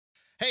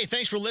Hey,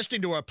 thanks for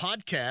listening to our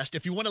podcast.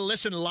 If you want to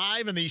listen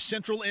live in the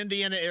central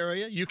Indiana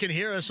area, you can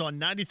hear us on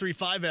 93.5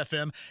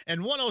 FM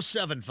and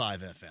 107.5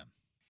 FM.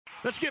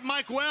 Let's get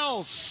Mike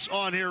Wells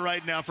on here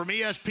right now from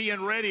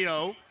ESPN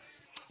Radio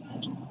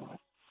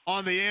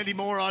on the Andy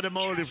Moore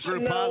Automotive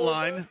Group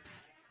hotline.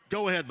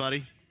 Go ahead,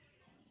 buddy.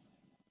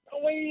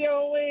 We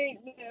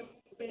ain't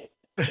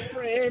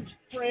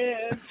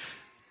friends.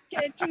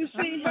 Can't you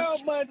see how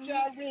much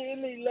I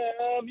really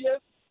love you?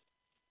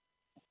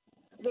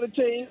 I'm going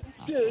to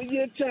tell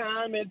you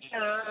time and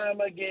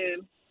time again.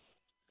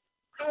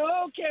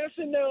 Oh,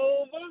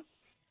 Casanova.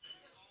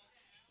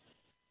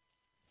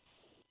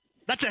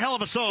 That's a hell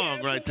of a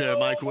song right there,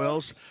 Mike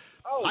Wells.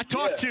 Oh, I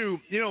talked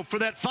to, for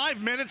that 5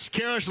 minutes,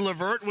 Karis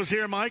LeVert was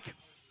here, Mike.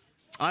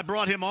 I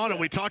brought him on, and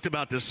we talked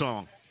about this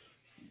song.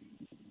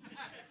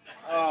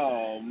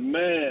 Oh,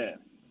 man.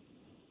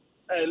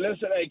 Hey,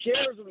 listen,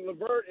 Karis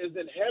LeVert is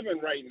in heaven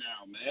right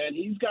now, man.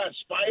 He's got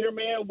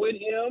Spider-Man with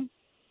him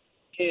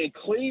in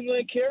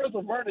Cleveland. Karis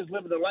LeVert is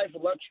living the life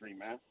of luxury,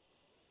 man.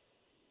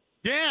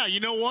 Yeah, you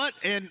know what?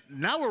 And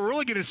now we're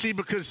really going to see,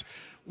 because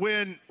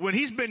when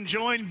he's been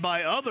joined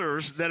by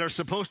others that are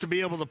supposed to be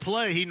able to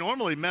play, he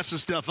normally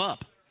messes stuff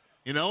up.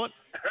 You know what?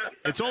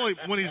 It's only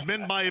when he's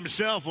been by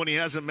himself when he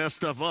hasn't messed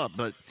stuff up.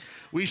 But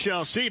we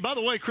shall see. By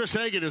the way, Chris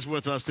Hagan is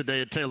with us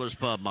today at Taylor's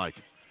Pub, Mike.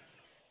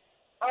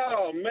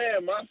 Oh,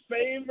 man, my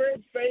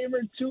favorite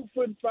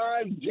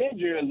 2'5"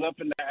 ginger is up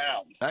in the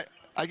house.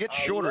 I get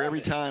shorter every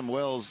time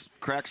Wells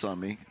cracks on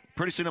me.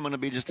 Pretty soon I'm going to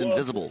be just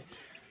invisible.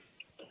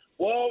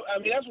 Well, I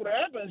mean, that's what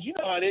happens. You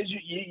know how it is.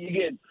 You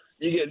get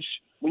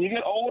when you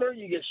get older,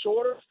 you get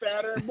shorter,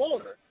 fatter, and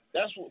bolder.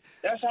 That's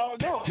how it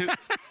goes.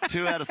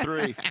 Two out of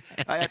three.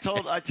 I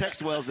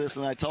texted Wells this,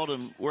 and I told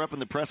him we're up in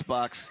the press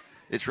box.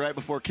 It's right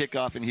before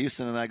kickoff in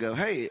Houston, and I go,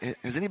 hey,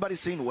 has anybody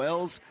seen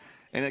Wells?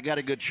 And it got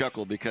a good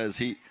chuckle because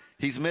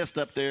he's missed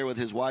up there with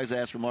his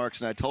wise-ass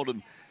remarks, and I told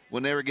him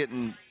when they were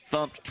getting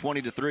thumped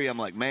 20-3, I'm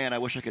like, man, I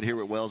wish I could hear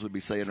what Wells would be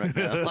saying right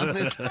now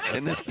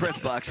in this press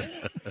box.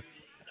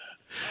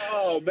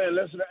 Oh, man,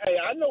 listen, hey,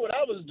 I know what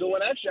I was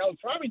doing. Actually, I was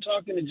probably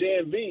talking to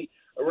JMV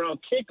around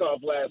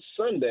kickoff last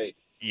Sunday.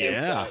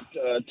 Yeah.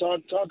 And,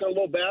 talking a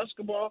little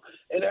basketball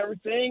and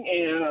everything.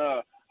 And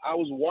I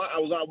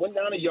went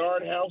down to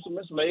Yard House with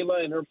Miss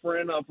Layla and her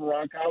friend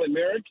Farron Collie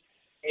Merrick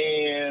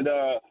and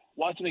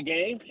watching the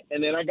game.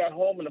 And then I got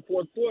home in the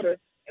fourth quarter,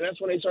 and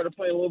that's when they started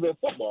playing a little bit of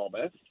football,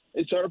 man.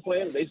 They started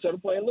playing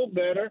a little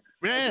better.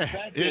 Yeah,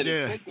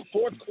 it took the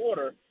fourth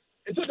quarter.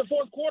 It took the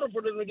fourth quarter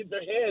for them to get their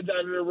heads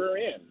out of their rear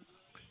end.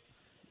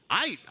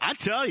 I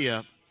tell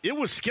you, it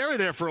was scary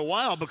there for a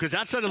while because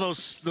outside of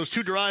those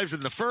two drives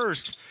in the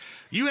first,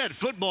 you had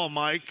football,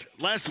 Mike,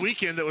 last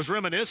weekend that was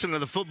reminiscent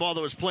of the football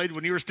that was played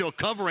when you were still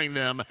covering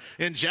them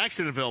in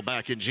Jacksonville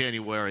back in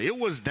January. It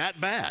was that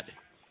bad.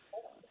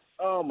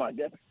 Oh, my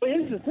God. But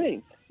here's the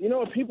thing.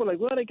 People are like,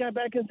 well, they got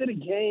back into the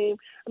game.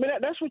 I mean,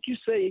 that's what you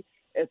say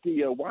at the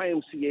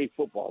YMCA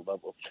football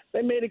level.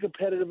 They made it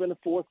competitive in the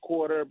fourth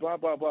quarter, blah,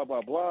 blah, blah,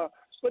 blah, blah.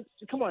 But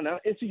come on now.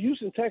 It's the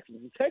Houston Texans.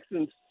 The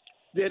Texans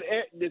did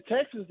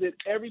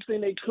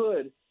everything they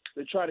could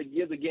to try to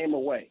give the game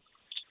away.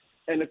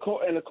 And the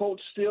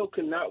Colts still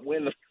could not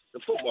win the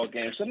football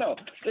game. So, no,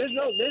 there's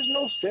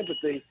no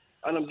sympathy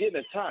on them getting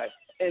a tie.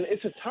 And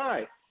it's a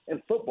tie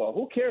in football.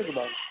 Who cares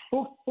about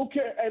it? Who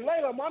cares? Hey,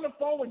 Layla, I'm on the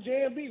phone with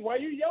JMV. Why are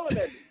you yelling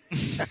at me?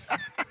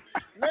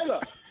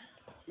 Layla,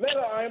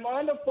 I'm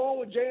on the phone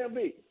with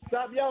JMV.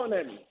 Stop yelling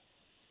at me.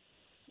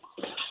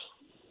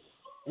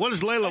 What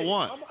does Layla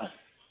want?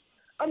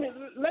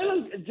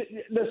 Layla,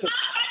 listen.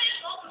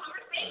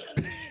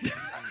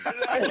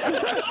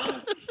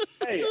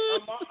 Hey,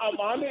 I'm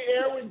on the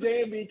air with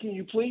JMV. Can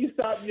you please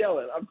stop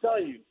yelling? I'm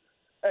telling you.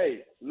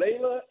 Hey,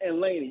 Layla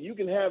and Laney, you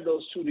can have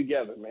those two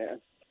together,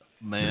 man.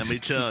 Man, let me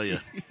tell you.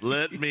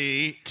 Let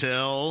me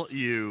tell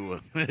you.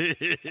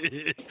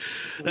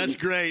 That's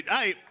great.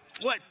 I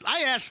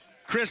asked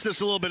Chris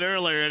this a little bit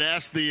earlier and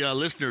asked the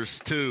listeners,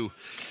 too.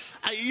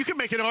 You can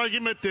make an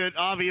argument that,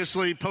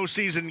 obviously,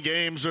 postseason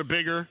games are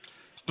bigger,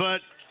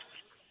 but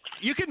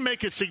you can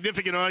make a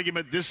significant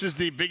argument this is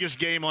the biggest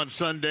game on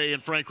Sunday in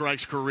Frank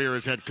Reich's career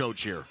as head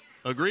coach here.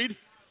 Agreed?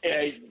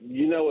 Hey,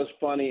 it's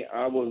funny.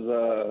 I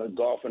was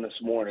golfing this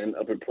morning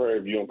up at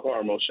Prairie View in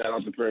Carmel. Shout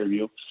out to Prairie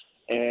View.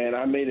 And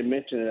I made a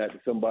mention of that to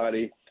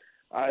somebody.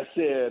 I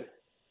said,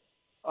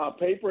 on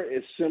paper,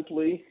 it's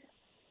simply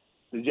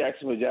the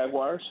Jacksonville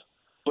Jaguars.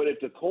 But if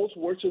the Colts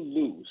were to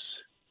lose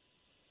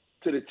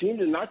to the team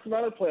that knocked them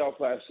out of the playoffs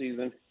last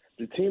season,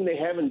 the team they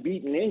haven't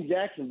beaten in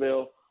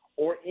Jacksonville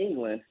or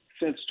England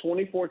since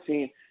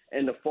 2014,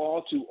 and to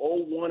fall to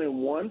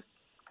 0-1-1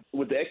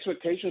 with the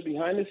expectations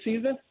behind the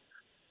season,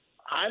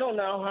 I don't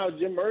know how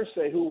Jim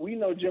Irsay, who we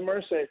know Jim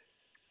Irsay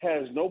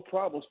has no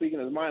problem speaking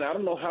his mind, I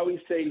don't know how he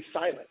stays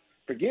silent.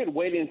 Forget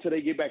waiting until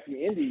they get back to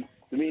Indy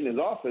to meet in his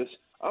office.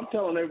 I'm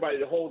telling everybody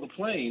to hold the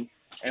plane,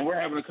 and we're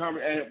having a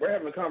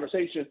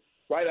conversation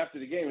right after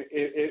the game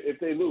if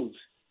they lose,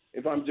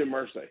 if I'm Jim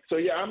Irsay. So,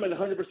 yeah, I'm in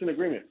 100%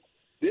 agreement.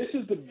 This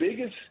is the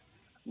biggest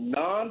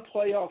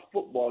non-playoff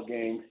football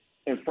game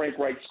in Frank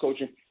Reich's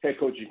head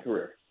coaching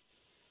career.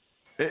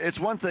 It's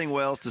one thing,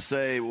 Wells, to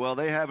say, well,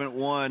 they haven't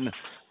won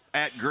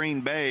at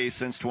Green Bay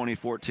since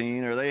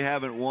 2014, or they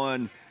haven't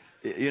won,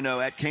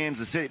 at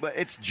Kansas City. But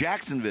it's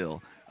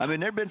Jacksonville. I mean,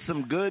 there have been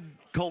some good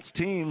Colts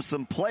teams,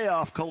 some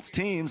playoff Colts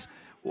teams.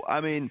 I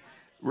mean,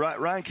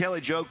 Ryan Kelly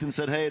joked and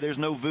said, hey, there's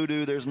no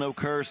voodoo, there's no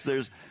curse,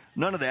 there's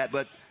none of that.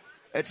 But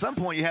at some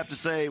point you have to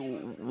say,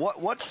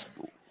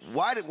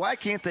 why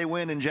can't they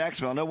win in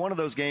Jacksonville? I know one of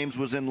those games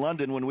was in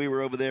London when we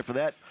were over there for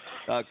that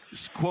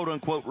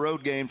quote-unquote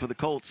road game for the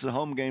Colts, a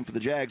home game for the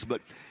Jags.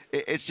 But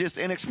it's just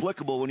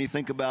inexplicable when you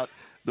think about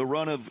the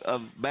run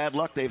of bad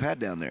luck they've had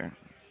down there.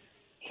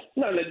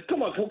 No,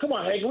 come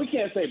on, Hank. We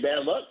can't say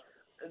bad luck.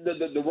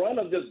 The run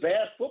of just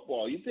bad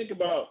football. You think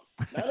about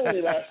not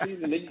only last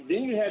season,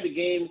 then you had the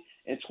game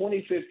in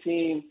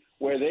 2015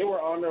 where they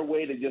were on their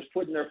way to just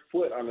putting their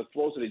foot on the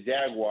throats of the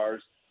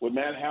Jaguars with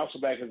Matt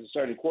Hasselbeck as the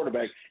starting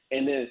quarterback,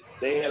 and then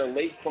they had a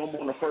late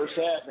fumble in the first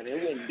half, and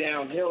it went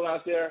downhill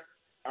out there.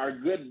 Our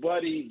good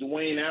buddy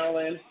Dwayne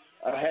Allen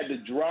had to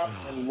drop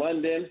in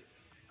London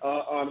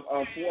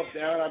on fourth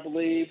down, I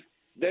believe.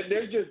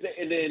 They're just –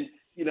 and then,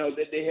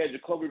 they had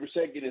Jacoby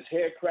Brissett get his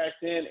hair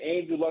cracked in.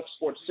 Andrew Luck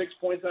scored 6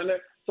 points on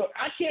there. So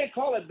I can't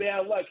call it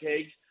bad luck,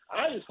 Higgs.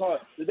 I just call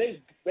it –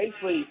 they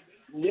basically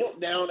knelt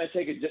down and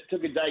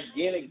took a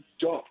gigantic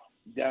jump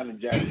down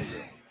in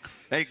Jacksonville.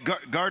 Hey,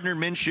 Gardner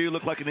Minshew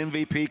looked like an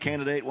MVP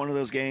candidate one of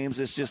those games.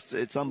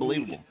 It's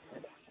unbelievable.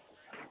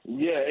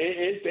 Yeah,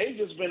 they've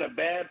just been a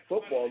bad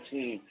football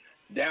team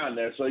down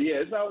there. So, yeah,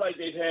 it's not like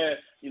they've had,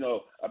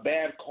 a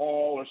bad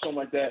call or something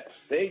like that.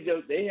 They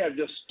have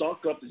just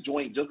stunk up the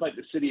joint just like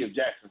the city of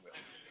Jacksonville.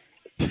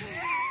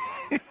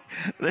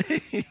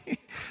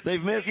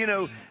 They've missed,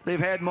 they've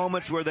had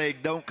moments where they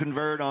don't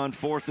convert on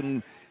fourth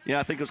and –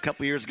 I think it was a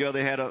couple years ago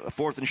they had a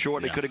fourth and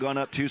short. They could have gone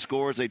up 2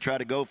 scores. They try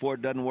to go for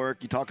it. Doesn't work.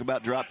 You talk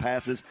about drop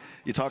passes.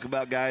 You talk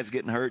about guys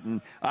getting hurt and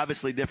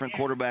obviously different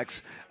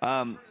quarterbacks.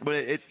 But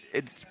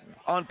it's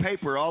on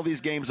paper, all these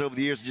games over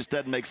the years, it just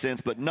doesn't make sense.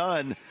 But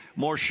none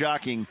more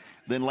shocking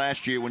than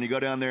last year when you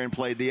go down there and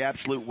play the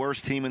absolute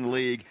worst team in the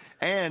league.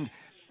 And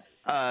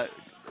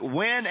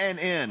win and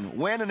in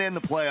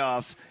the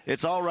playoffs.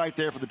 It's all right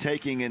there for the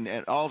taking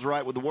and all's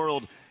right with the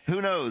world.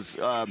 Who knows?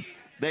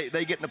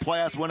 They get in the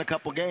playoffs, win a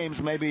couple games.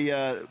 Maybe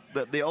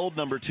the old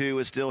number 2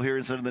 is still here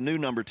instead of the new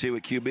number 2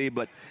 at QB.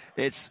 But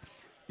it's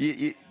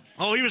he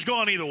was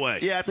gone either way.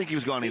 Yeah, I think he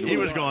was gone either way. He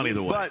was gone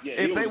either way. But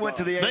if they went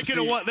to the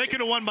AFC, they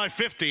could have won by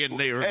 50, and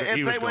he was gone.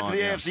 If they went to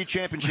the AFC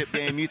Championship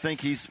game, you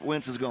think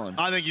Wentz is gone?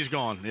 I think he's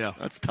gone. Yeah,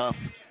 that's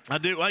tough. I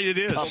do. Well, it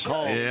is. Tough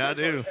call. Yeah, I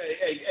do.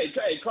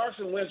 Hey,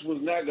 Carson Wentz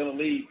was not going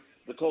to lead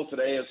the Colts to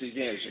the AFC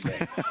Championship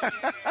game.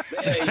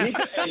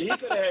 he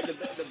could have had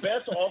the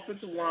best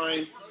offensive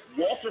line.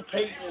 Walter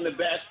Payton in the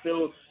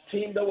backfield,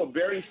 teamed up with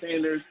Barry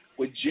Sanders,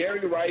 with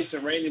Jerry Rice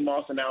and Randy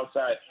Moss on the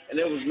outside, and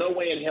there was no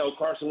way in hell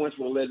Carson Wentz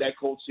would have led that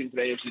Colts team to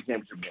the AFC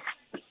Championship game.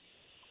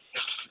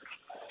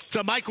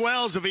 So Mike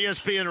Wells of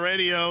ESPN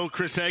Radio,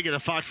 Chris Hagan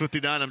of Fox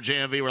 59, I'm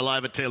JMV. We're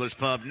live at Taylor's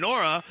Pub.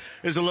 Nora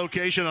is a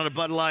location on a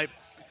Bud Light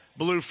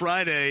Blue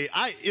Friday.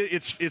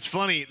 It's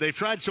funny. They've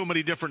tried so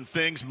many different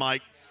things,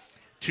 Mike,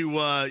 to,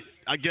 I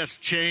guess,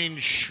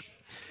 change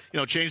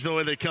the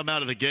way they come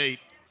out of the gate.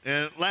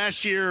 And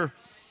last year,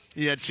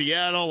 you had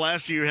Seattle.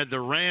 Last year, you had the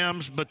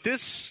Rams. But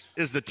this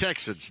is the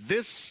Texans.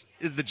 This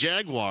is the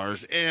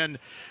Jaguars. And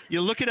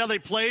you look at how they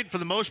played for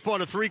the most part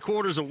of 3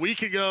 quarters a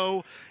week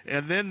ago,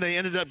 and then they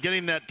ended up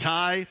getting that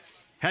tie.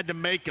 Had to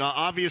make,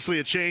 obviously,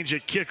 a change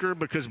at kicker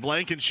because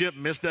Blankenship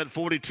missed that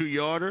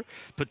 42-yarder.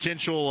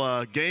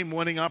 Potential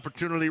game-winning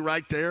opportunity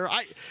right there.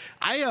 I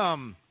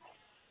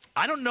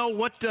don't know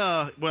what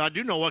I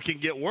do know what can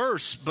get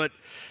worse, but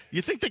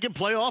you think they can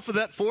play off of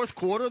that fourth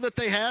quarter that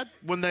they had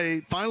when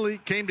they finally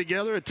came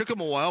together? It took them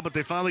a while, but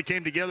they finally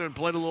came together and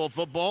played a little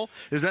football.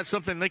 Is that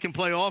something they can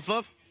play off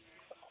of?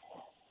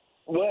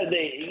 Well,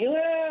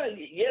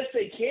 yes,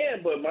 they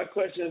can, but my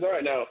question is, all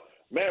right, now,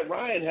 Matt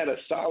Ryan had a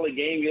solid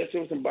game. Yes, there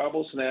was some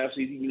bobble snaps.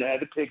 He had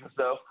to pick and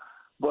stuff.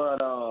 But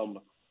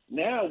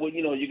now,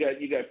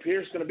 you got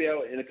Pierce going to be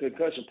out in a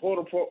concussion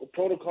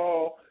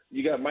protocol.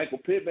 You got Michael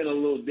Pittman a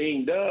little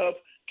dinged up.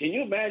 Can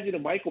you imagine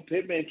if Michael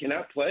Pittman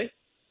cannot play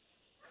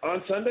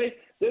on Sunday?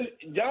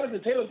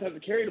 Jonathan Taylor has to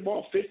carry the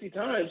ball 50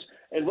 times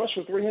and rush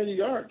for 300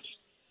 yards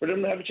for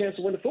them to have a chance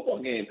to win the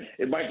football game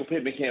if Michael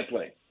Pittman can't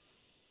play.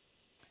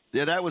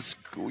 Yeah, that was,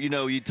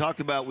 you talked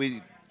about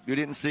we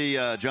didn't see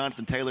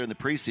Jonathan Taylor in the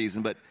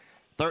preseason, but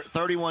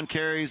 31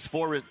 carries,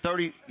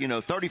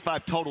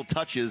 35 total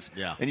touches.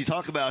 Yeah. And you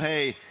talk about,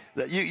 hey,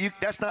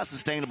 that's not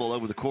sustainable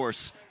over the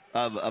course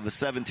of a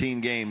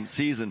 17-game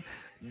season.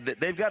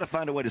 They've got to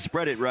find a way to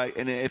spread it, right?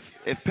 And if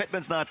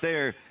Pittman's not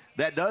there,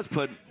 that does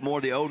put more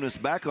of the onus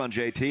back on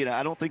JT, and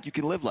I don't think you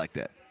can live like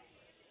that.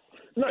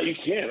 No, you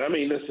can't. I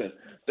mean, listen,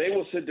 they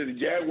will sit there. The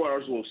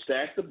Jaguars will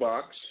stack the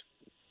box,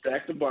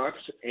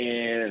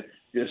 and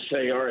just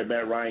say, all right,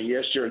 Matt Ryan,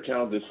 yes, you're a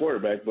talented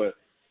quarterback, but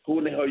who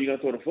in the hell are you going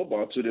to throw the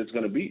football to that's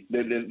going to beat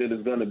that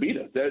is going to beat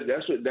us?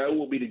 That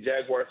will be the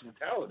Jaguars'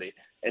 mentality,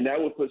 and that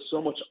will put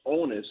so much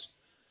onus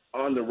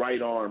on the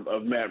right arm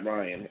of Matt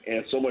Ryan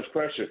and so much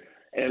pressure.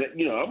 And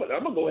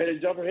I'm gonna go ahead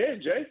and jump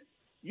ahead, Jay.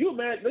 You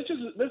imagine?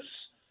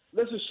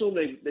 Let's assume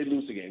they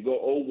lose the game, go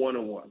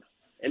 0-1-1,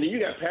 and then you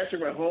got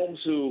Patrick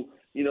Mahomes, who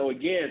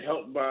again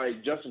helped by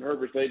Justin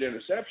Herbert's late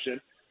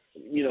interception,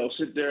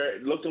 sit there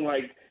looking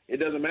like it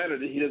doesn't matter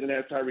that he doesn't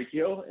have Tyreek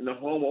Hill in the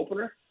home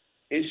opener.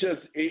 It's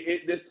just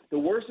the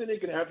worst thing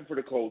that could happen for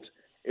the Colts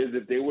is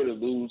if they were to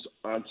lose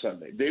on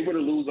Sunday. They were to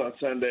lose on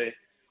Sunday,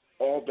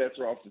 all bets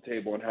are off the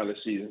table on how the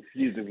season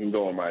can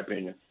go, in my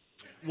opinion.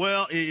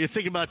 Well, you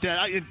think about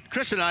that.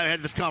 Chris and I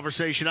had this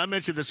conversation. I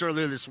mentioned this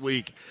earlier this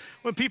week.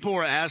 When people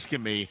were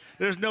asking me,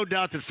 there's no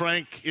doubt that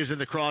Frank is in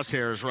the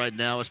crosshairs right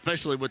now,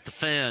 especially with the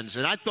fans.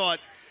 And I thought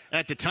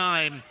at the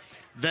time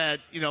that,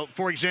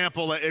 for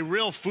example, a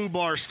real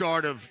FUBAR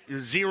start of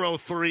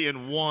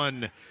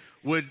 0-3-1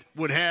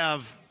 would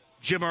have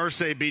Jim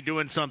Irsay be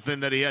doing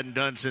something that he hadn't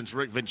done since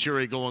Rick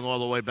Venturi, going all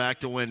the way back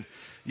to when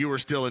you were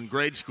still in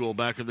grade school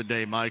back in the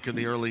day, Mike, in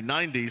the early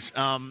 90s.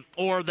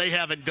 Or they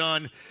haven't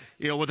done,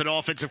 with an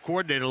offensive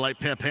coordinator like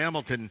Pep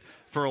Hamilton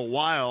for a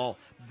while.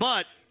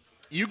 But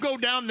you go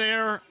down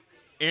there,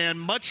 and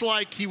much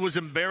like he was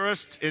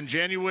embarrassed in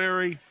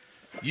January,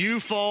 you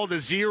fall to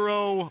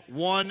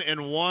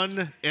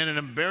 0-1-1 in an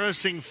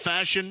embarrassing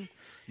fashion,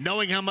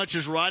 knowing how much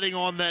is riding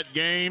on that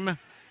game.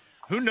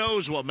 Who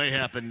knows what may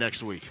happen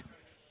next week?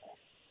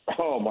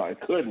 Oh, my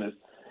goodness.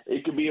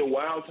 It could be a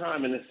wild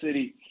time in the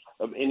city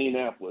of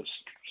Indianapolis.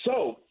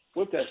 So,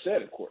 with that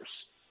said, of course,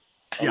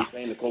 are you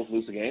saying the Colts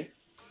lose the game?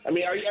 I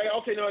mean,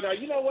 okay? No,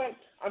 you know what?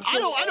 I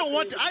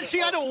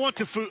don't want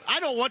the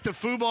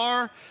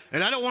FUBAR,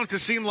 and I don't want it to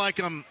seem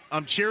like I'm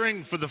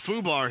cheering for the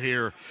FUBAR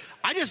here.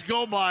 I just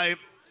go by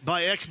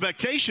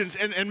expectations,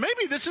 and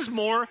maybe this is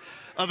more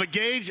of a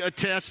gauge, a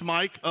test,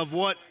 Mike, of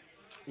what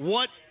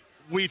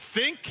we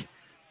think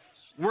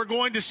we're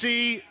going to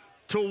see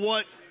to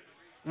what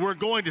we're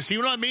going to see.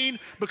 You know what I mean?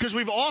 Because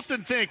we've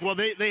often think, well,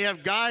 they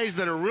have guys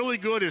that are really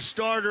good as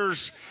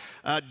starters,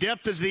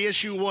 depth is the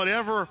issue,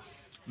 whatever.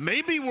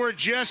 Maybe we're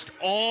just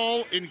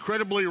all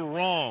incredibly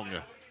wrong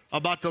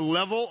about the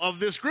level of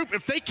this group.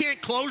 If they can't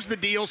close the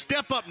deal,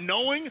 step up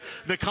knowing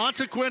the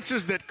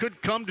consequences that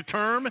could come to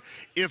term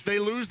if they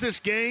lose this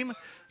game.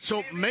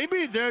 So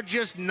maybe they're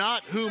just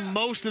not who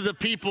most of the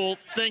people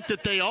think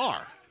that they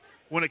are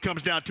when it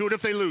comes down to it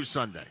if they lose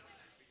Sunday.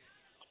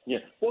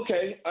 Yeah.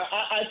 Okay.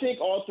 I think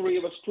all three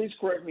of us, please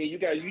correct me. You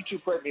guys, you two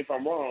correct me if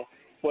I'm wrong,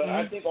 but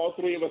I think all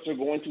three of us are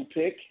going to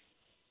pick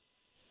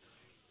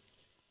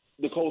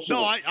the Colts.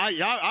 No,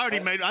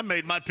 I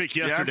made my pick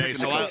yesterday,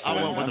 so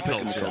I went with the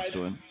Colts.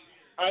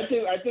 I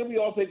think we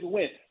all pick the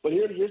win. But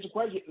here's the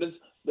question. Let's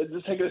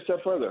take it a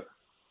step further.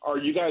 Are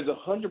you guys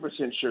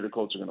 100% sure the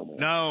Colts are going to win?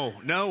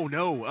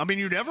 No. I mean,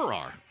 you never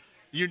are.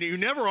 You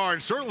never are,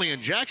 and certainly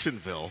in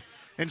Jacksonville,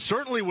 and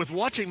certainly with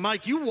watching,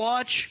 Mike, you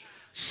watch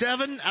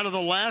 7 out of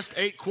the last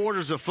 8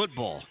 quarters of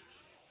football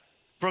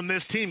from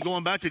this team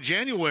going back to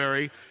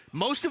January,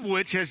 most of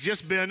which has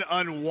just been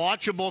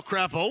unwatchable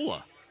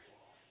crapola.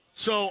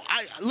 So,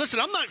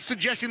 I'm not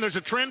suggesting there's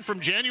a trend from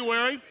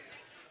January,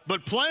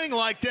 but playing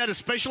like that,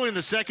 especially in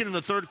the second and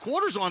the third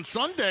quarters on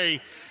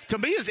Sunday, to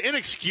me is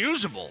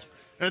inexcusable.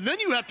 And then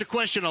you have to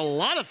question a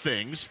lot of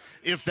things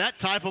if that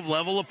type of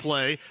level of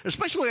play,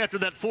 especially after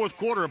that fourth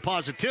quarter of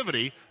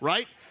positivity,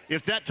 right,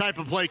 if that type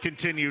of play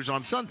continues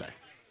on Sunday.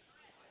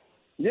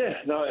 Yeah,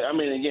 no, I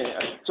mean, again,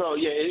 so,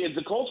 yeah, if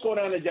the Colts go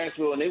down to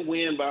Jacksonville and they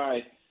win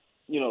by,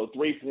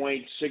 3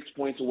 points, 6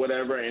 points or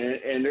whatever,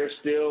 and they're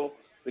still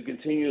the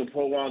continuing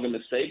prolonged the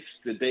mistakes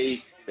that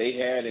they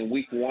had in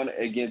week 1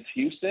 against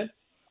Houston,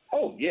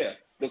 oh, yeah,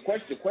 the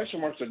question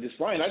marks are just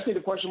fine. I think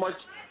the question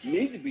marks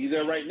need to be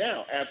there right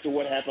now after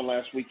what happened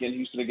last week in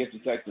Houston against the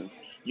Texans.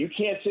 You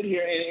can't sit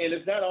here, and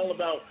it's not all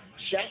about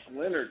Shaq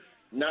Leonard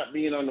not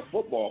being on the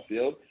football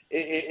field.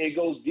 It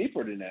goes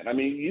deeper than that. I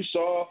mean, you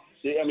saw –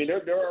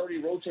 they're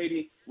already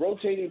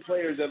rotating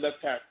players at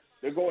left tackle.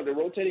 They're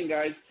rotating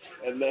guys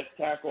at left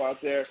tackle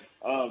out there,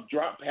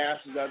 drop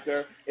passes out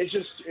there.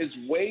 It's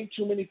way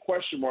too many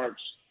question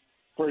marks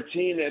for a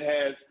team that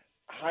has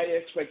high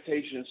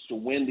expectations to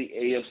win the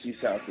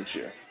AFC South this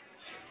year.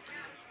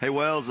 Hey,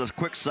 Wells, a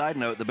quick side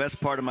note. The best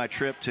part of my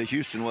trip to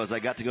Houston was I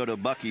got to go to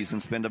Buc-ee's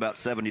and spend about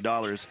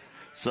 $70.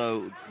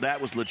 So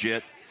that was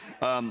legit.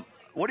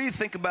 What do you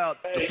think about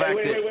the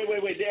fact that...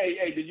 Wait.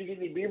 Hey, did you get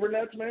any beaver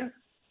nuts, man?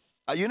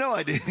 You know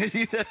I did.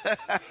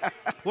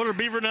 What are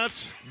beaver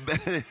nuts?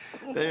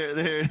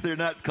 They're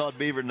not called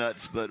beaver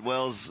nuts, but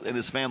Wells and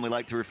his family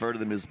like to refer to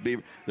them as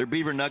beaver. They're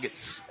beaver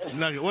nuggets.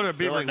 What are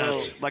beaver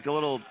nuts? Like a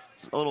little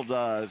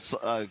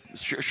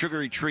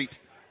sugary treat.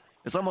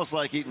 It's almost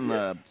like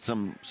eating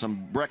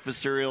some breakfast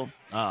cereal.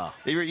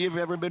 You've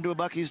ever been to a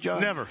Buc-ee's,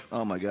 John? Never.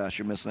 Oh my gosh,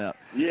 you're missing out.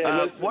 Yeah.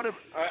 I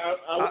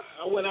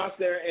went out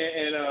there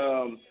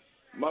and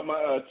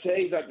my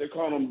Tay's out there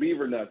calling them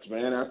beaver nuts,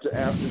 man.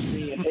 After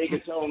seeing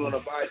Hagen telling on a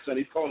bison,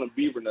 he's calling them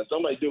beaver nuts.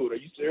 I'm like, dude, are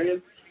you serious?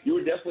 You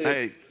were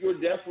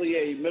definitely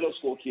a middle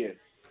school kid.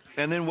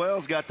 And then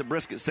Wells got the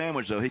brisket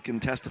sandwich, though. He can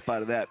testify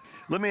to that.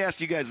 Let me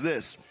ask you guys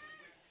this: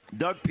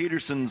 Doug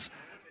Peterson's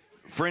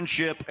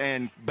friendship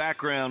and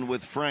background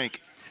with Frank.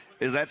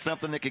 Is that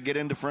something that could get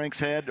into Frank's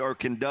head, or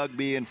can Doug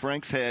be in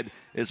Frank's head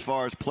as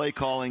far as play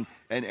calling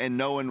and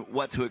knowing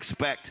what to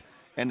expect?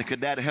 And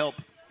could that help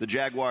the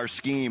Jaguars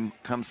scheme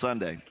come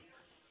Sunday?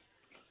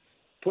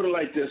 Put it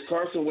like this: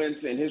 Carson Wentz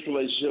and his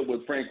relationship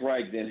with Frank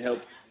Reich didn't help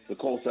the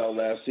Colts out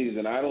last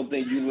season. I don't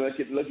think you look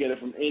at it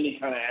from any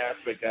kind of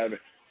aspect of it.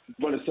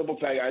 But a simple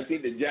fact, I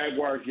think the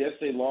Jaguars, yes,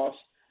 they lost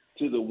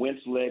to the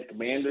Wentz-led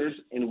Commanders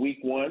in Week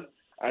 1.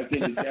 I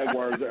think the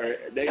Jaguars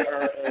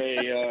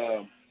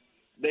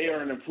they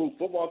are an improved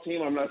football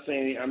team. I'm not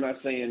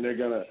saying they're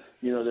gonna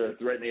they're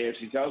threatening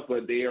AFC South,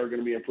 but they are going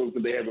to be improved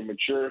because they have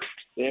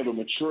a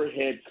mature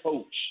head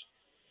coach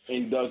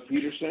in Doug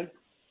Peterson,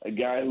 a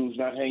guy who's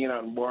not hanging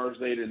out in bars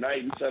late at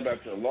night. He said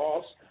after a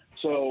loss.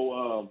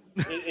 So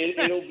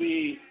it'll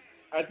be,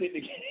 I think,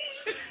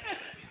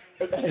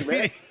 hey,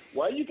 man,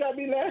 why you got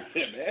me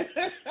laughing,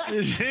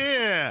 man?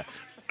 Yeah.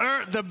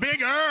 The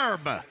big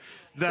herb.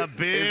 The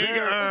big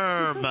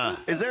herb.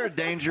 Is there a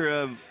danger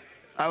of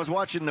 – I was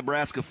watching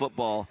Nebraska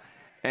football,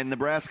 and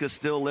Nebraska's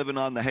still living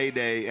on the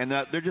heyday, and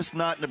they're just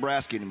not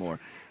Nebraska anymore.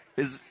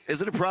 Is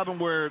it a problem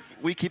where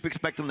we keep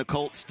expecting the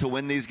Colts to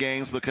win these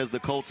games because the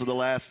Colts of the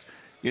last,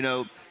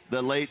 the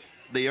early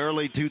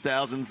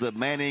 2000s, the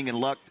Manning and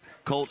Luck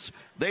Colts,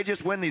 they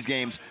just win these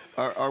games?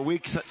 Are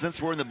we,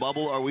 since we're in the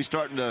bubble, are we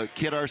starting to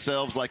kid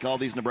ourselves like all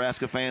these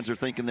Nebraska fans are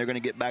thinking they're going to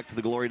get back to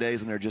the glory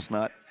days, and they're just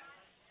not?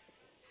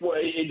 Well,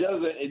 it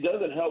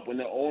doesn't help when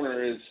the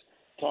owner is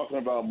talking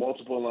about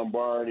multiple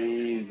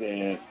Lombardis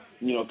and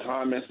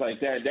comments like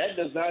that. That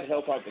does not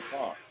help out the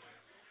cause.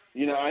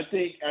 I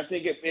think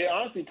it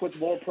honestly puts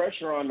more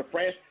pressure on the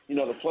players,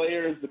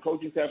 the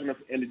coaching staff,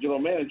 and the general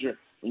manager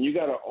when you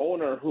got an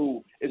owner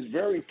who is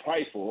very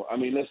prideful. I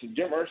mean, listen,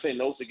 Jim Irsay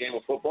knows the game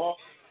of football,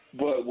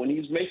 but when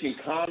he's making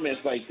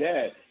comments like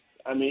that,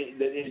 I mean,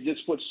 it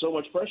just puts so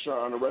much pressure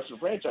on the rest of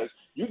the franchise.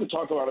 You can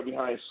talk about it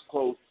behind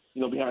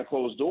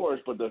closed doors,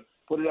 but to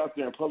put it out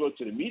there in public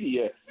to the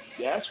media,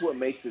 that's what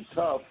makes it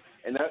tough,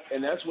 and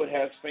that's what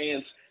has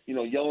fans,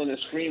 yelling and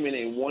screaming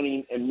and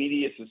wanting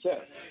immediate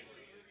success.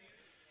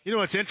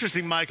 What's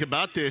interesting, Mike,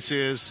 about this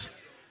is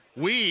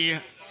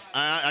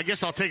I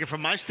guess I'll take it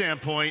from my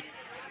standpoint,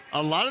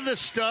 a lot of this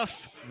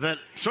stuff that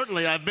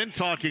certainly I've been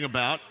talking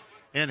about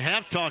and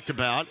have talked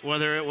about,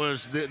 whether it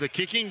was the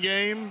kicking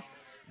game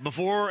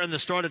before and the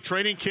start of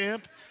training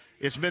camp,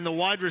 it's been the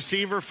wide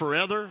receiver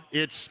forever.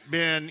 It's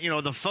been,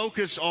 the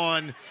focus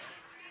on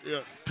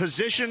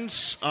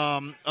positions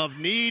of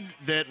need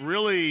that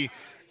really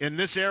in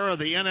this era of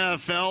the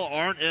NFL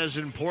aren't as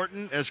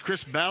important as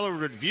Chris Ballard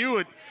would view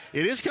it.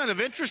 It is kind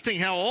of interesting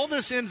how all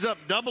this ends up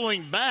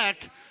doubling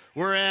back,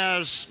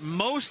 whereas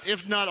most,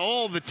 if not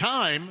all the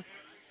time,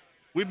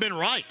 we've been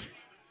right.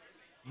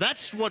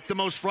 That's what the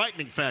most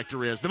frightening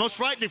factor is. The most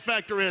frightening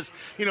factor is,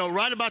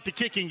 right about the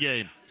kicking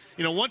game.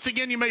 Once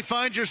again, you may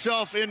find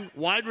yourself in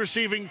wide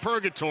receiving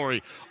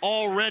purgatory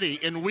already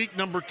in week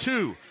number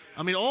 2.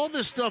 I mean, all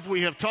this stuff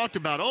we have talked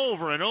about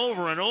over and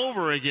over and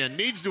over again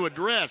needs to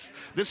address.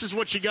 This is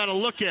what you got to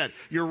look at.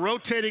 You're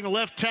rotating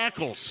left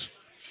tackles.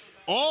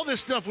 All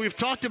this stuff we've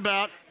talked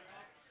about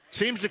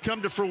seems to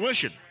come to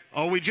fruition.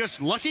 Are we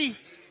just lucky,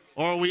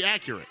 or are we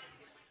accurate?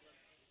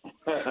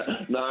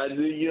 No,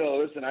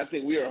 listen, I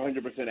think we are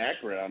 100%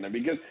 accurate on that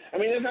because,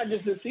 it's not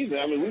just this season.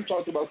 We've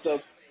talked about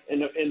stuff in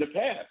the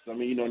past.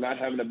 Not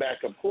having a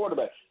backup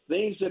quarterback,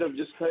 things that have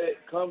just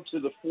come to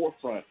the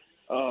forefront.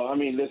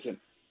 Listen,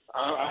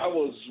 I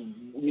was,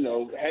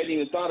 hadn't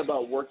even thought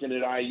about working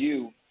at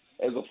IU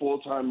as a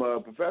full-time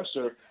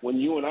professor when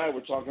you and I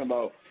were talking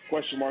about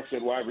question marks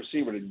at wide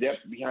receiver, the depth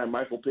behind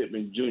Michael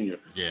Pittman Jr.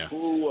 Yeah.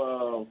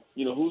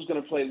 Who's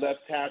going to play left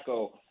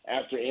tackle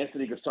after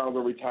Anthony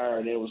Castonzo retired,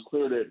 and it was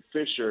clear that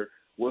Fisher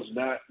was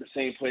not the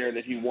same player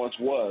that he once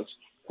was.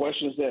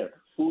 Questions there.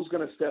 Who's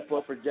going to step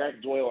up for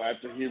Jack Doyle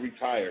after he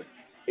retired?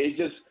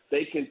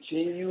 They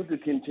continue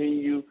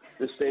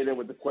to stay there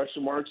with the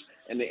question marks,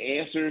 and the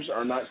answers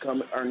are not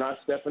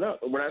stepping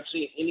up. We're not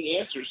seeing any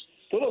answers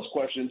to those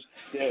questions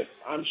that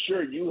I'm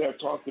sure you have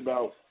talked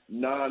about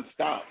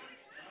nonstop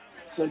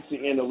since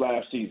the end of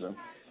last season.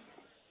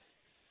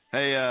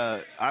 Hey,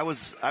 I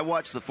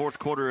watched the fourth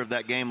quarter of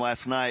that game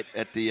last night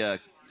at the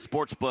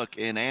sports book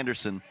in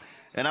Anderson,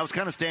 and I was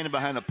kind of standing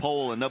behind a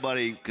pole, and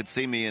nobody could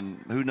see me, and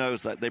who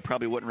knows, they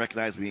probably wouldn't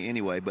recognize me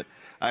anyway. But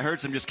I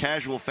heard some just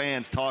casual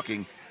fans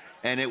talking,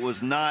 and it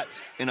was not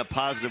in a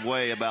positive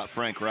way about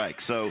Frank Reich.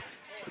 So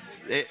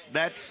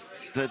that's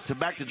to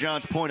back to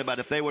John's point about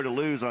if they were to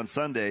lose on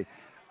Sunday,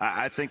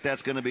 I think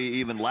that's going to be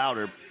even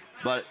louder.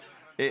 But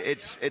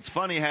it's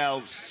funny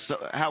how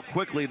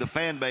quickly the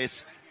fan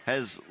base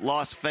has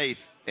lost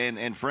faith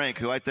in Frank,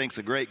 who I think is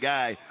a great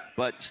guy,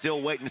 but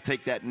still waiting to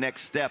take that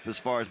next step as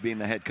far as being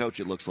the head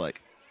coach, it looks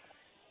like.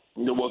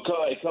 Well,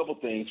 a couple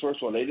things. First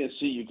of all, they didn't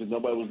see you because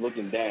nobody was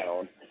looking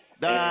down.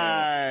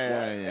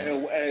 And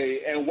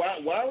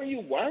why were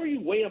you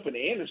way up in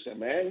Anderson,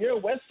 man? You're a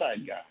West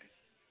Side guy.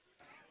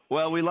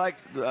 Well, we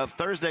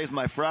Thursday's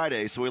my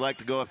Friday, so we like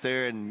to go up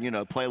there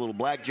and play a little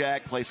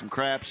blackjack, play some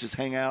craps, just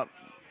hang out,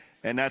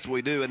 and that's what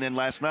we do. And then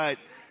last night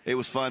it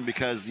was fun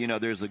because,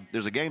 there's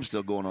a game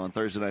still going on,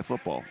 Thursday Night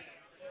Football.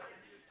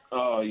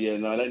 Oh, yeah,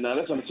 no,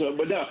 that's understood.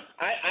 But no,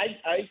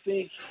 I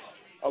think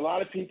a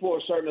lot of people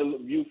are starting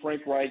to view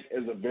Frank Reich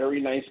as a very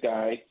nice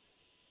guy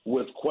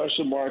with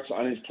question marks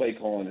on his play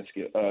calling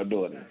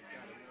ability.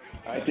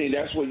 I think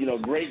that's what,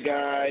 great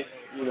guy,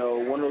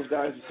 one of those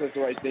guys that says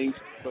the right things,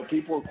 but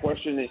people are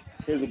questioning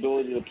his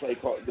ability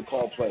to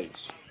call plays.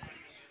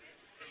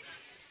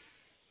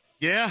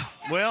 Yeah,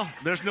 well,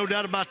 there's no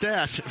doubt about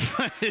that.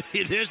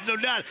 There's no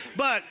doubt.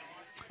 But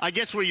I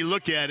guess when you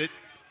look at it,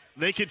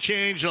 they could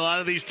change a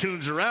lot of these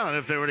tunes around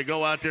if they were to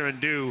go out there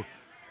and do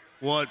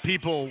what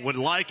people would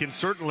like and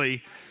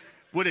certainly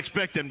would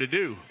expect them to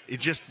do.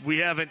 It's just we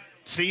haven't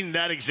seen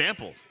that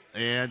example.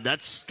 And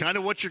that's kind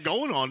of what you're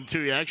going on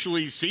to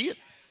actually see it.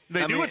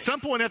 They do at some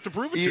point have to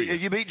prove it to you.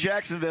 You beat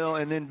Jacksonville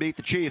and then beat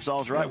the Chiefs.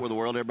 All's right with the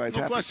world. Everybody's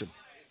happy. No question.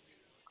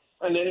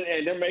 And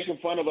they're making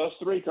fun of us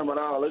three coming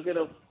out. Look at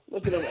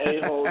them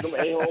a-holes. Them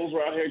a-holes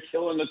were out here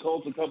killing the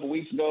Colts a couple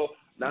weeks ago.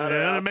 Now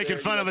they're making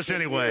fun of us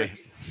anyway.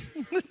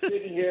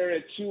 Sitting here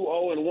at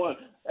 2-0-1.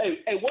 Hey,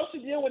 what's the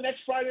deal with next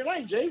Friday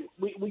night, Jay?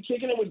 We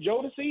kicking it with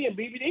Jodeci and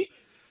BBD?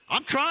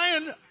 I'm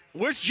trying.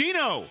 Where's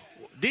Gino?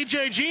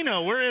 DJ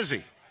Gino, where is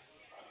he?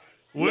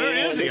 Where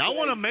is he? I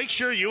want to make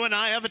sure you and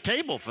I have a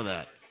table for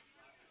that.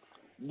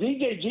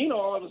 DJ Gino,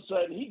 all of a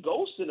sudden, he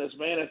ghosted us,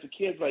 man, as the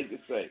kids like to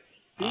say.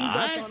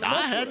 I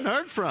hadn't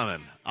heard from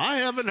him. I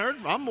haven't heard.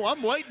 I'm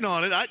waiting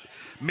on it.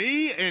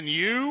 Me and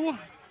you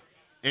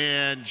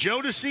and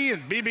Jodeci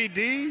and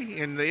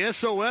BBD and the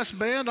SOS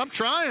band. I'm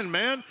trying,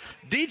 man.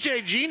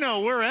 DJ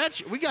Gino, we're at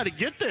you. We got to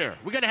get there.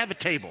 We got to have a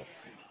table.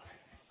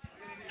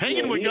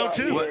 Hagen would go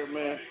too.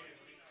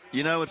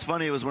 What's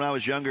funny was when I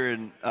was younger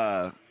and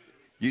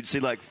you'd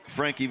see like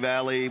Frankie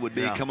Valli would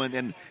be coming,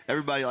 and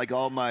everybody, like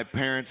all my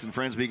parents and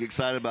friends, be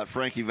excited about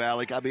Frankie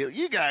Valli. I'd be like,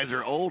 you guys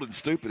are old and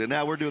stupid, and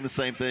now we're doing the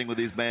same thing with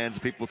these bands.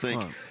 People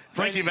think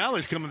Frankie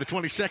Valli's coming the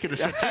 22nd of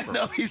September.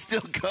 No, he's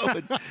still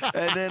going.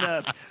 And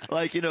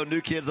then, New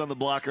Kids on the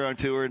Block are on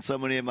tour, and so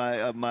many of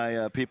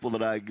my people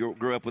that I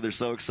grew up with are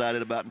so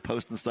excited about and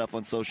posting stuff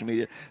on social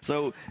media.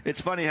 So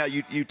it's funny how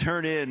you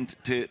turn in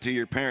to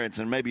your parents,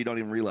 and maybe you don't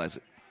even realize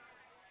it.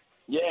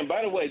 Yeah, and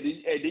by the way,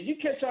 did you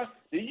catch that?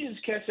 Did you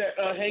just catch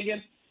that,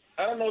 Hagen?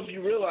 I don't know if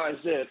you realize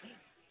that.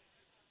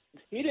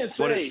 He didn't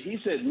say. He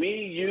said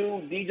me,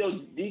 you,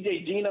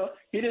 DJ Gino.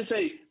 He didn't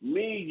say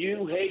me,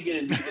 you, Hagen,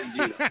 and DJ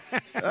Gino.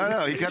 I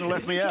know. He kind of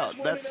left me out.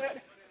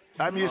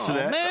 I'm used to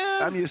that.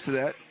 Man. I'm used to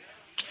that.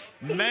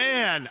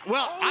 Man.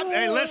 Well,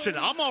 hey, listen,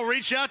 I'm going to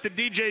reach out to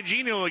DJ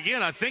Gino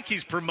again. I think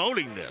he's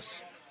promoting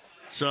this.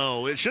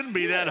 So it shouldn't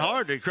be that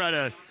hard to try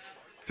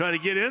to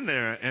get in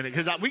there. And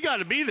because we got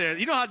to be there.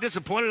 You know how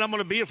disappointed I'm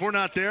going to be if we're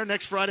not there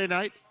next Friday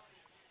night?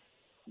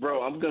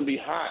 Bro, I'm going to be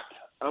hot.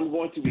 I'm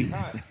going to be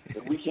hot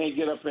if we can't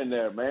get up in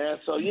there, man.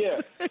 So yeah,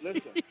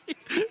 listen,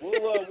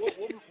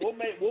 we'll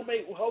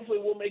make. Hopefully,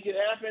 we'll make it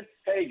happen.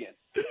 Hagen,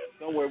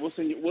 don't worry, we'll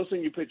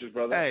send you pictures,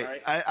 brother. Hey,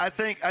 all right? I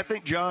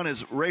think John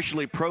is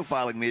racially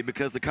profiling me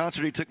because the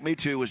concert he took me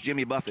to was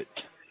Jimmy Buffett.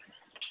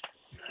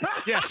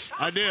 Yes,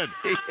 I did.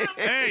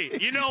 Hey,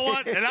 you know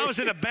what? And I was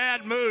in a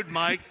bad mood,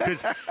 Mike,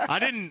 because I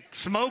didn't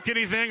smoke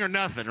anything or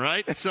nothing,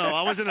 right? So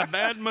I was in a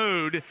bad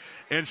mood,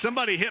 and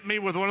somebody hit me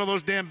with one of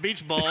those damn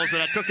beach balls,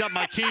 and I took out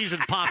my keys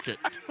and popped it.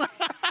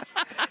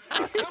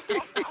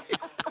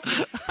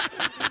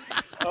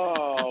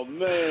 Oh,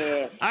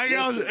 man.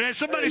 And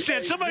somebody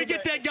said, somebody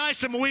get that guy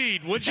some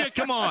weed, would you?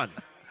 Come on.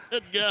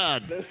 Good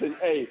God. Listen,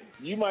 hey,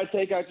 you might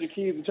take out your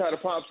keys and try to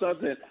pop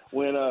something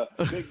when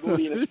Big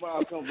Booty and the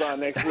Smile comes on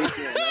next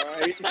weekend, all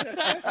right?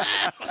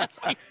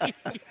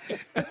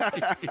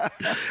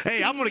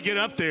 Hey, I'm going to get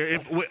up there.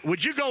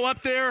 Would you go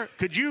up there?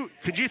 Could you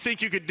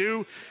think you could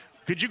go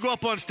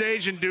up on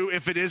stage and do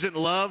If It Isn't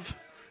Love?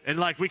 And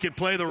like we could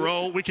play the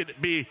role. We could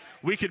be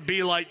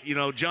like,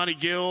 Johnny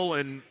Gill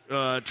and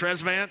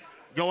Tresvant.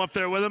 Go up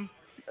there with them.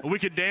 We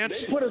could dance.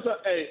 They put us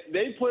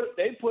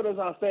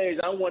on stage.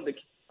 I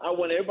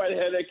want everybody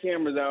to have their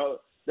cameras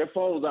out, their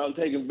phones out, and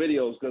taking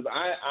videos because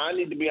I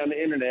need to be on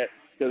the internet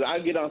because I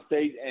get on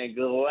stage and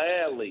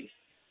gladly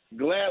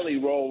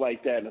roll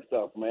like that and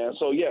stuff, man.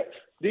 So, yeah,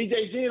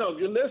 DJ Gino, if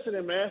you're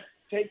listening, man,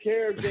 take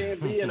care of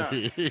JMV and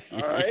I.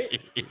 All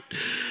right?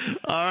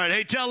 All right.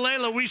 Hey, tell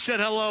Layla we said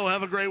hello.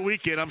 Have a great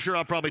weekend. I'm sure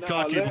I'll probably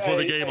talk to you before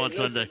the game on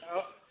Sunday.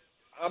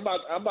 I'm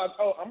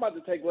about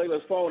to take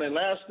Layla's phone. And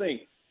last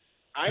thing,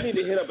 I need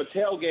to hit up a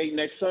tailgate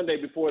next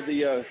Sunday before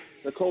the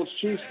Colts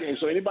Chiefs game.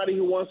 So anybody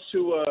who wants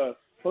to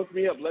hook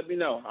me up, let me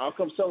know. I'll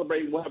come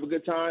celebrate. We'll have a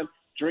good time,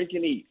 drink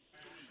and eat.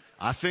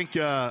 I think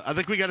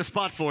we got a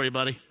spot for you,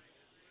 buddy.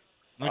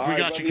 I think we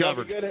got you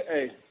covered.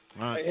 Hey,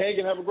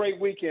 Hagen, have a great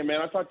weekend,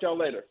 man. I'll talk to y'all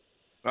later.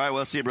 All right,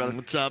 well, see you, brother.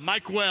 It's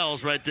Mike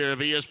Wells right there of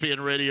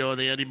ESPN Radio and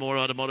the Andy Moore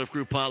Automotive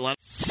Group hotline.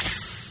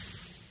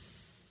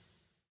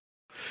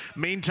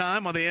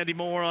 Meantime, on the Andy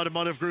Moore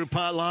Automotive Group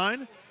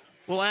hotline,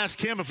 we'll ask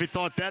him if he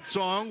thought that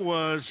song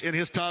was in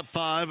his top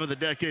 5 of the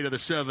decade of the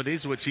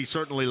 70s, which he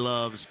certainly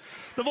loves.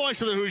 The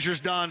voice of the Hoosiers,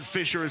 Don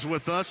Fisher, is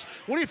with us.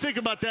 What do you think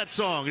about that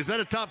song? Is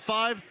that a top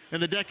 5 in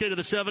the decade of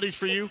the 70s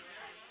for you?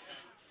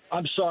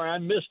 I'm sorry, I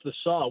missed the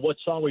song. What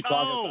song are we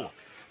talking about?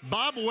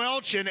 Bob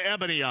Welch and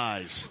Ebony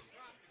Eyes.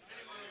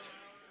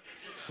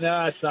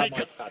 No, it's not my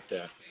top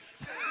 10.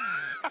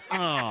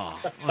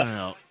 Oh,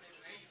 well.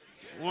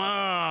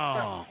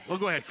 Wow. Well,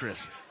 go ahead,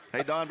 Chris.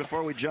 Hey, Don,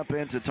 before we jump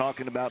into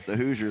talking about the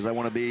Hoosiers, I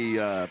want to be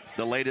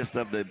the latest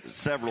of the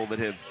several that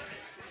have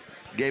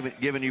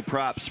given you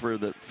props for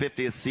the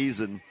 50th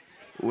season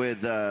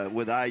with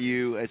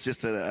IU. It's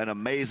just an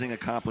amazing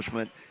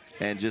accomplishment,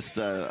 and just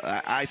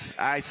I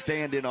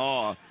stand in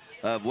awe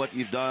of what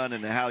you've done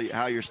and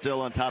how you're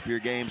still on top of your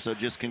game. So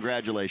just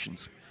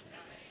congratulations.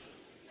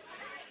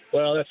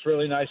 Well, that's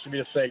really nice of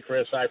you to say,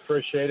 Chris. I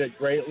appreciate it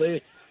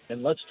greatly.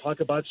 And let's talk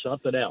about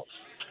something else.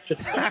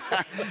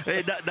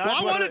 Hey,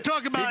 I want to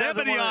talk about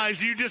Ebony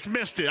Eyes. You just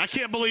missed it. I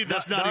can't believe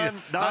that's not Don,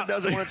 even. Don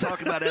doesn't want to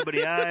talk about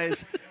Ebony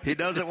Eyes. He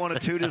doesn't want to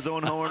toot his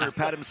own horn or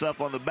pat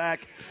himself on the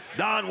back.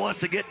 Don wants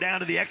to get down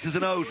to the X's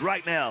and O's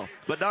right now.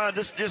 But, Don,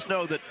 just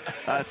know that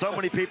so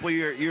many people,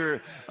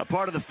 you're a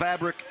part of the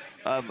fabric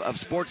of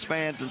sports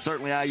fans and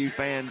certainly IU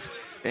fans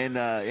in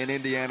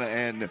Indiana,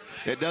 and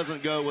it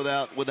doesn't go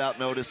without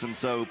notice. And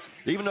so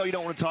even though you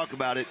don't want to talk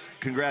about it,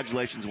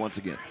 congratulations once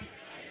again.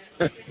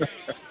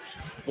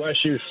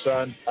 Bless you,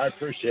 son. I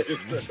appreciate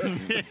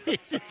it.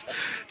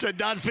 It's a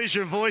Don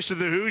Fisher, voice of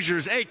the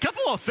Hoosiers. Hey,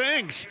 couple of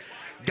things.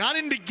 Got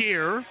into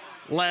gear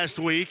last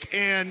week,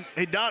 and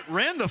hey, Don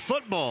ran the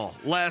football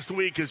last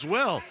week as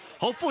well.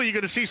 Hopefully you're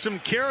going to see some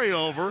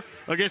carryover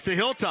against the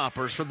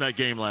Hilltoppers from that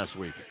game last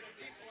week.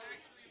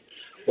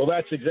 Well,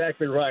 that's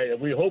exactly right. And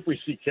we hope we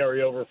see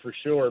carryover for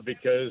sure,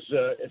 because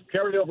if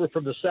carryover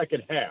from the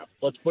second half,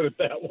 let's put it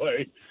that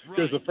way,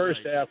 because the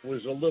first half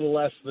was a little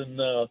less than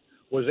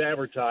was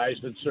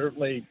advertised, and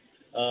certainly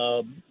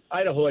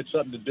Idaho had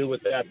something to do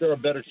with that. They're a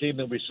better team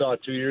than we saw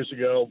 2 years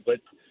ago, but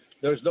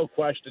there's no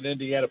question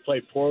Indiana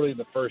played poorly in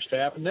the first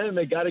half, and then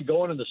they got it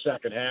going in the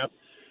second half.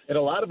 And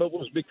a lot of it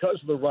was because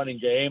of the running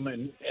game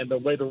and the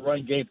way the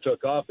run game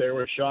took off there,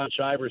 where Sean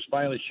Shivers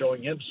finally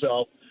showing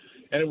himself.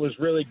 And it was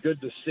really good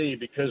to see,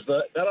 because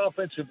that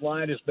offensive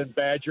line has been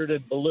badgered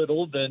and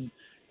belittled and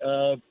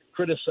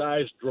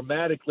criticized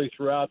dramatically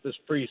throughout this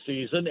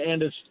preseason,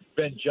 and it's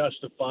been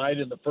justified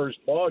in the first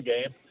ball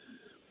game.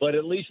 But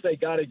at least they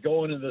got it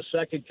going in the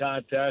second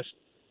contest,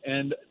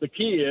 and the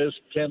key is,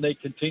 can they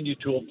continue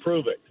to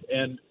improve it?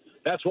 And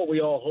that's what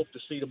we all hope to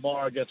see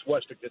tomorrow against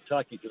Western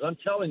Kentucky, because I'm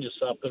telling you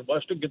something,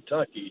 Western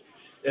Kentucky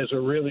is a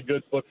really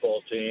good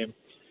football team,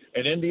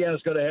 and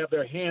Indiana's going to have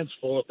their hands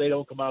full if they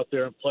don't come out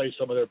there and play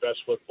some of their best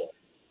football.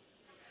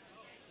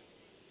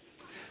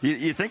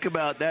 You think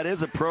about that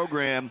is a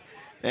program.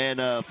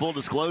 And full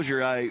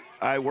disclosure,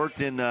 I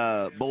worked in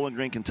Bowling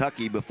Green,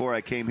 Kentucky before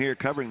I came here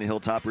covering the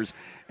Hilltoppers.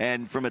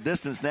 And from a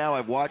distance now,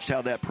 I've watched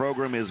how that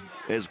program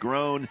has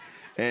grown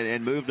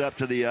and moved up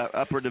to the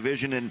upper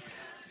division. And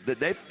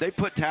they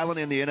put talent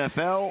in the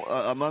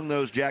NFL, among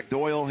those Jack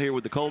Doyle here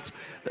with the Colts.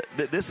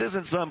 This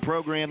isn't some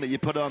program that you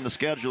put on the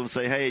schedule and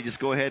say, hey,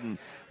 just go ahead and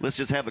let's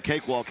just have a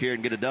cakewalk here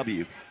and get a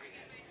W.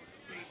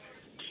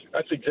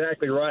 That's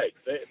exactly right.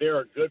 They're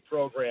a good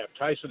program.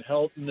 Tyson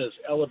Helton has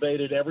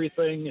elevated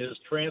everything. His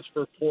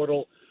transfer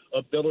portal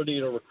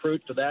ability to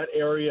recruit to that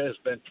area has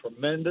been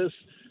tremendous.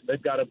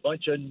 They've got a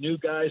bunch of new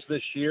guys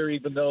this year,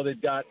 even though they've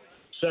got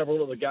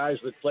several of the guys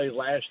that played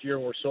last year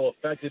and were so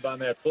effective on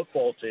that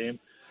football team.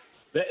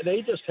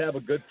 They just have a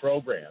good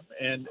program,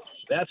 and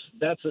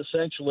that's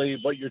essentially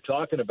what you're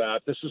talking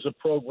about. This is a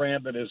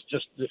program that is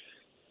just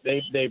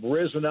they've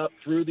risen up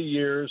through the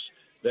years.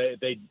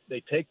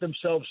 They take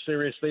themselves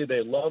seriously.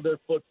 They love their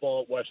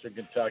football at Western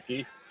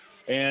Kentucky,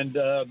 and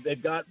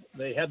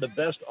they had the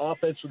best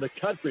offense in the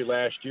country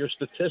last year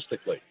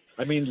statistically.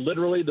 I mean,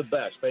 literally the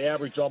best. They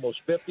averaged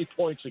almost 50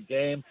 points a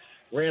game,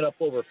 ran up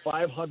over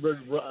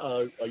 500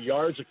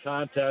 yards a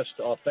contest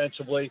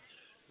offensively.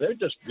 They're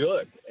just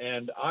good,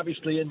 and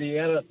obviously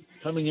Indiana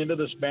coming into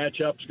this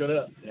matchup is going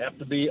to have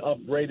to be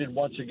upgraded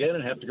once again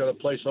and have to go to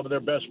play some of their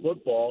best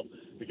football,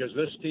 because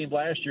this team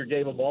last year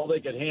gave them all they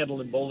could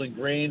handle in Bowling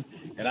Green,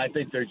 and I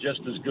think they're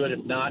just as good,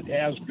 if not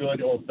as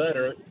good or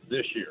better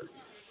this year.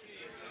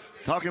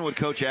 Talking with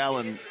Coach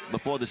Allen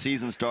before the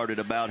season started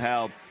about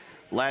how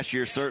last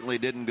year certainly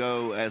didn't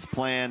go as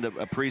planned, a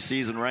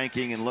preseason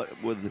ranking and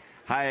with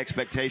high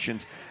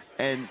expectations,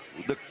 and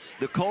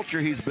the culture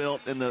he's built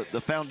and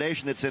the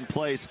foundation that's in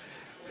place,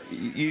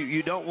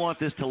 you don't want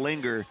this to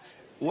linger.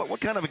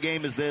 What kind of a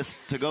game is this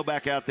to go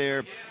back out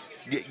there,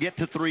 get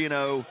to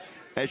 3-0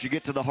 as you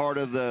get to the heart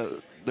of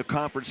the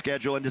conference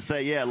schedule, and to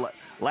say, yeah,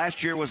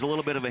 last year was a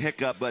little bit of a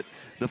hiccup, but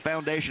the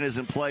foundation is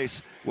in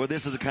place where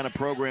this is a kind of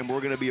program, we're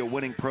going to be a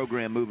winning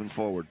program moving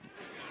forward?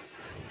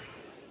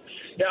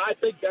 Yeah, I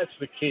think that's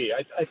the key.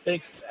 I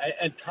think,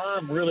 and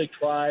Tom really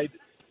tried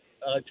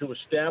to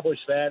establish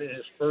that in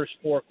his first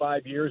 4 or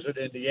 5 years at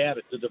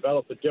Indiana, to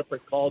develop a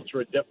different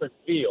culture, a different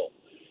feel.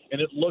 And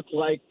it looked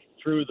like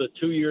through the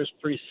 2 years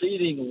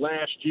preceding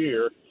last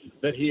year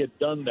that he had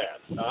done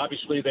that.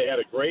 Obviously, they had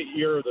a great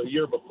year the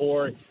year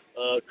before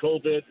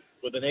COVID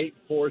with an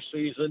 8-4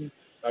 season,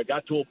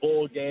 got to a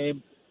bowl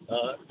game.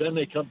 Then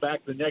they come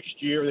back the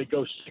next year. They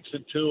go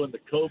 6-2 in the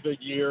COVID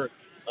year.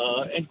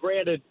 And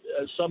granted,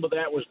 some of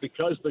that was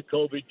because of the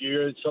COVID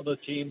year and some of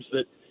the teams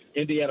that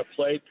Indiana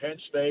played, Penn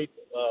State,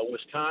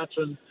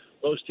 Wisconsin,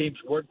 those teams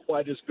weren't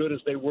quite as good as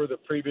they were the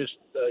previous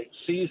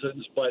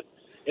seasons, but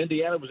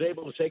Indiana was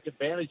able to take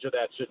advantage of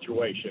that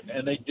situation,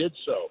 and they did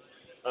so.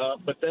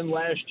 But then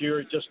last year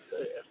it just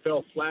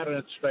fell flat on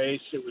its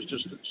face. It was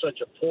just such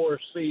a poor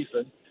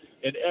season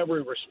in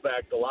every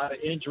respect, a lot of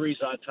injuries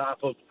on top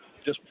of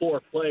just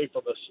poor play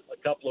from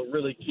a couple of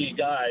really key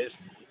guys.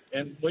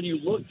 And when you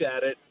looked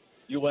at it,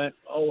 you went,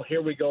 oh,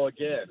 here we go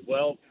again.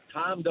 Well,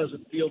 Tom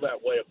doesn't feel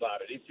that way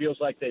about it. He feels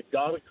like they've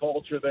got a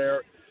culture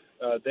there.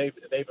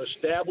 They've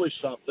established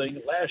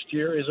something. Last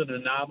year is an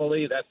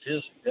anomaly. That's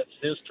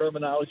his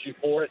terminology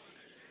for it.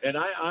 And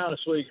I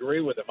honestly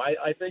agree with him.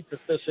 I think that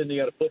this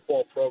Indiana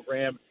football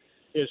program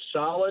is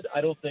solid.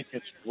 I don't think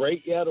it's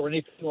great yet or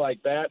anything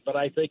like that, but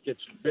I think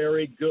it's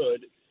very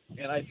good.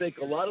 And I think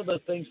a lot of the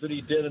things that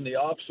he did in the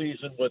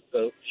offseason with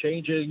the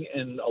changing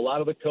in a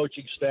lot of the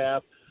coaching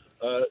staff,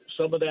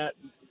 some of that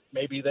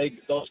maybe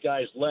those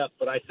guys left,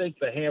 but I think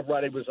the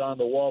handwriting was on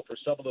the wall for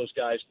some of those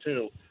guys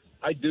too.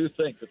 I do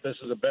think that this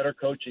is a better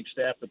coaching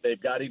staff that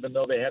they've got, even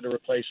though they had to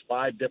replace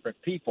 5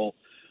 different people.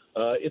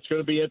 It's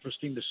going to be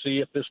interesting to see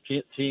if this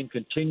team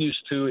continues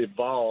to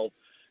evolve,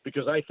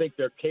 because I think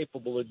they're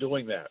capable of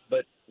doing that.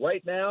 But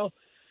right now,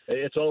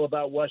 it's all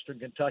about Western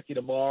Kentucky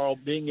tomorrow,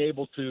 being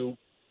able to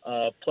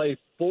play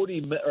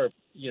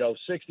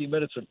 60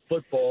 minutes of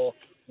football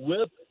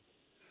with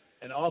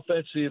an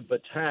offensive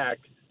attack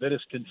that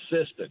is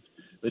consistent.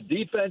 The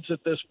defense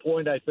at this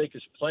point, I think,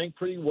 is playing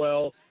pretty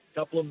well. A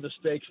couple of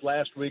mistakes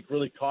last week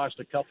really cost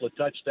a couple of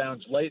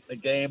touchdowns late in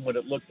the game when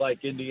it looked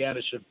like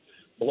Indiana should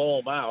blow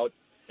them out,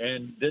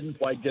 and didn't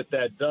quite get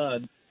that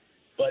done.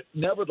 But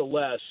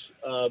nevertheless,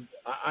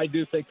 I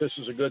do think this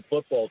is a good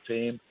football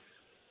team,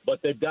 but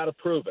they've got to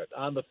prove it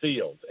on the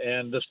field.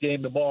 And this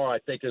game tomorrow, I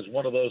think, is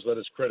one of those that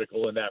is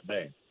critical in that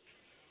vein.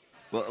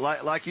 Well,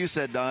 like you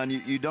said, Don,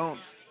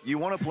 you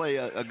want to play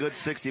a good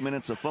 60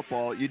 minutes of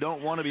football. You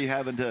don't want to be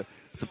having to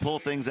pull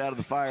things out of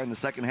the fire in the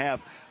second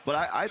half. But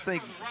I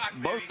think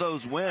both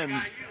those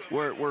wins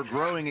were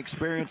growing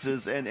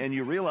experiences, and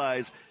you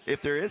realize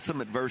if there is some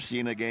adversity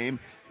in a game,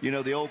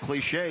 the old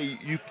cliche,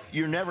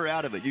 you're never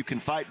out of it. You can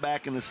fight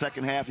back in the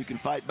second half. You can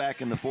fight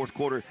back in the fourth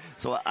quarter.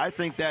 So I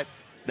think that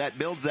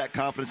builds that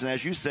confidence. And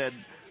as you said,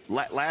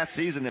 last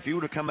season, if you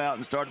would have come out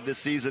and started this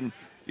season,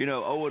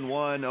 0-1,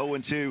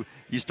 0-2,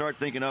 you start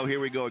thinking, oh,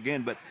 here we go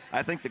again. But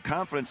I think the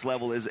confidence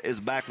level is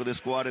back with this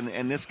squad,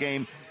 and this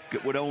game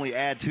would only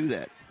add to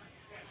that.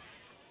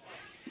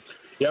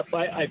 Yep,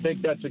 I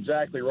think that's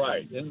exactly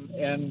right.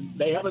 And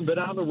they haven't been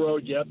on the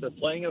road yet. They're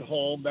playing at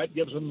home. That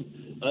gives them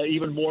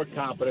even more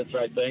confidence,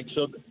 I think.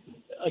 So,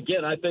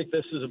 again, I think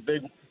this is a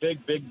big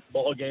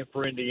ball game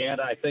for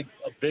Indiana. I think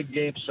a big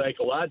game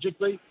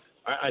psychologically.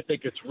 I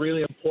think it's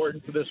really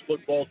important for this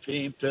football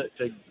team to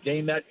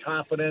gain that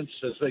confidence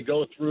as they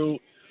go through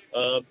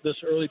this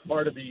early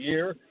part of the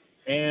year.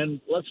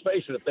 And let's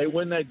face it, if they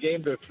win that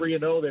game, they're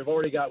 3-0. They've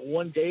already got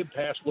one game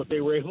past what they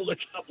were able to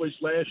accomplish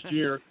last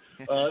year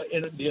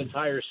in the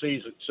entire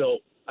season. So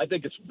I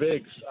think it's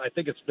big. I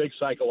think it's big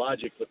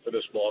psychologically for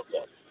this ball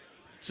club.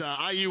 It's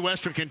IU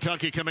Western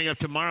Kentucky coming up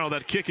tomorrow.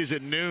 That kick is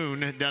at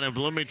noon down in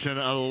Bloomington,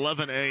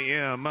 11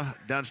 a.m.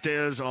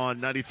 downstairs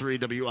on 93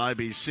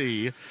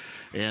 WIBC.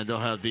 And they'll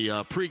have the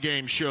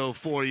pregame show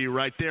for you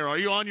right there. Are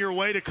you on your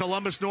way to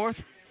Columbus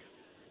North?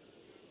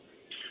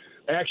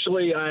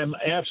 Actually, I'm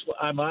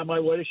on my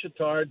way to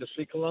Chittard to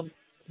see Columbus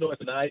North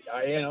tonight.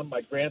 I am.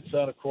 My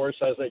grandson, of course,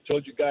 as I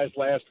told you guys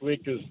last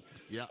week, is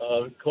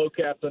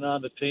co-captain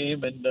on the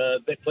team, and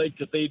they played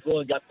Cathedral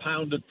and got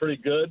pounded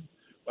pretty good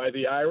by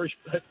the Irish.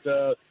 But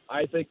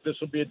I think this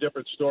will be a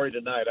different story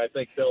tonight. I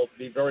think they'll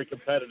be very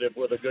competitive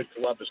with a good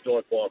Columbus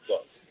North ball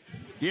club.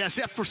 Yes,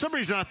 for some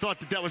reason I thought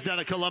that was down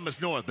at Columbus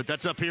North, but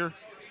that's up here?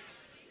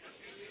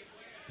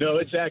 No,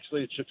 it's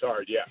actually at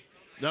Chittard, yeah.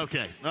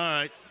 Okay, all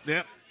right,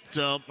 yep.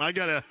 So I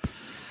gotta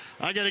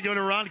go to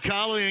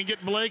Roncalli and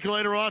get Blake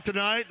later on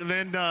tonight, and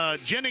then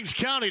Jennings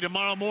County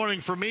tomorrow morning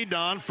for me,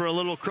 Don, for a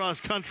little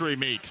cross-country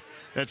meet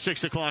at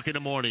 6 o'clock in the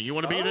morning. You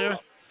want to be there?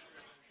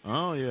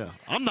 Oh, yeah.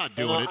 I'm not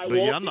doing it, but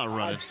yeah, I'm not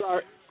running. I'm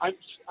sorry.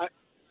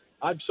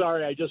 I'm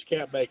sorry. I just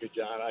can't make it,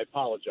 John. I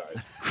apologize.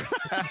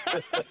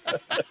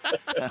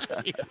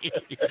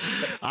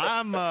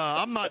 I'm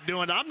not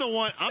doing it. I'm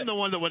the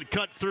one that would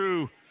cut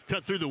through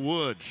the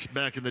woods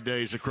back in the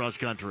days of cross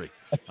country.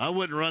 I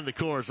wouldn't run the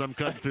course. I'm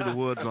cutting through the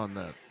woods on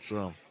that.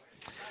 So,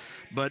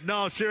 but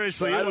no,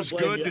 seriously, it was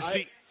good to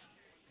see.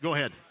 Go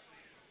ahead.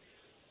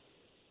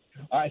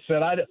 I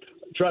said,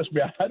 trust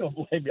me, I don't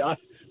blame you.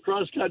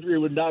 Cross country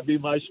would not be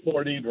my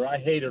sport either. I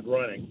hated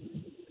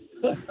running.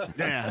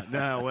 Yeah,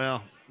 no,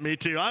 well, me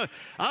too. I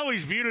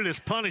always viewed it as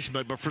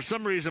punishment, but for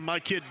some reason my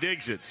kid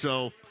digs it.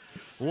 So,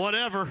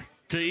 whatever.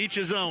 To each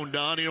his own,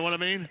 Don. You know what I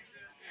mean?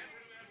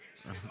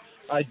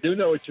 I do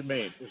know what you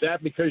mean. Is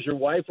that because your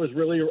wife was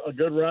really a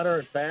good runner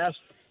and fast?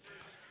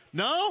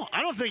 No,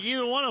 I don't think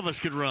either one of us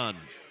could run.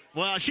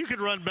 Well, she could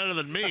run better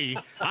than me.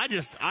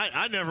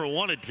 I never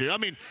wanted to. I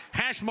mean,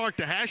 hash mark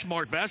to hash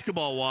mark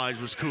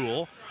basketball-wise was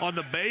cool. On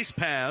the base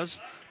paths,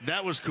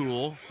 that was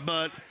cool.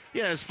 But,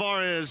 yeah, as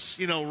far as,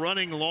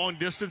 running long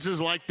distances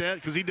like that,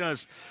 because he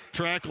does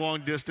track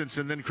long distance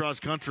and then cross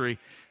country,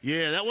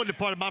 yeah, that wasn't a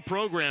part of my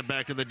program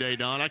back in the day,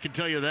 Don. I can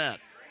tell you that.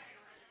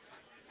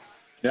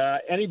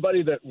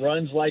 Anybody that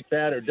runs like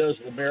that or does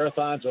the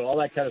marathons and all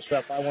that kind of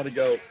stuff, I want to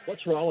go,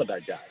 what's wrong with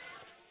that guy?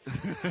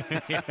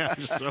 Yeah,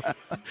 so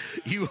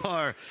you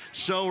are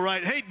so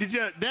right. Hey, did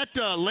that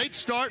late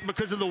start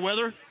because of the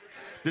weather,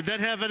 did that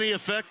have any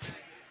effect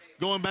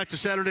going back to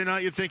Saturday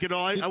night, you think at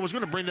all? I was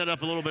going to bring that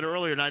up a little bit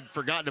earlier, and I'd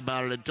forgotten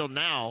about it until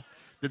now.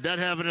 Did that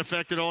have an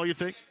effect at all, you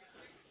think?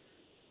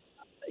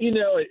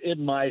 It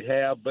might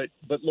have, but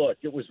look,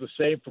 it was the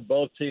same for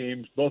both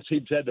teams. Both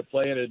teams had to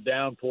play in a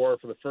downpour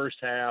for the first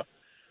half.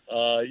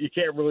 You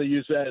can't really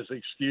use that as an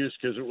excuse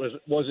because it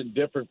wasn't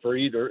different for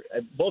either.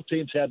 Both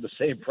teams had the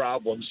same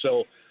problem.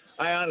 So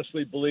I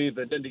honestly believe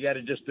that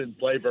Indiana just didn't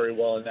play very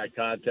well in that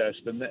contest.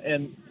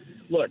 And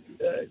look,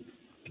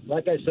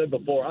 like I said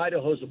before,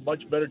 Idaho's a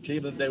much better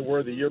team than they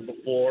were the year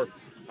before.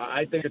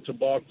 I think it's a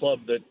ball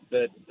club that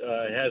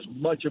has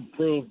much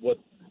improved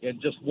in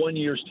just 1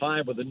 year's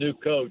time with a new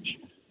coach.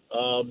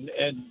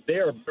 And they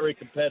are very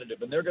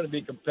competitive, and they're going to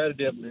be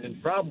competitive and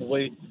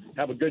probably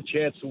have a good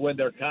chance to win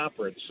their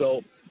conference.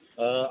 So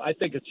I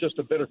think it's just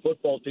a better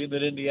football team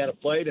that Indiana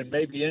played, and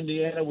maybe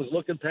Indiana was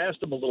looking past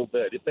them a little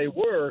bit. If they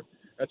were,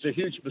 that's a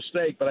huge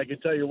mistake. But I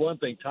can tell you one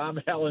thing, Tom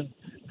Allen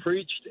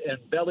preached and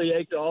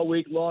bellyached all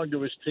week long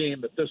to his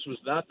team that this was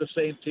not the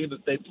same team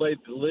that they played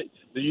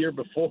the year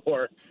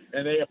before,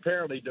 and they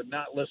apparently did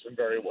not listen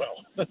very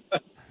well.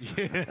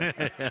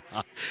 Yeah.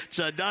 It's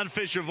Don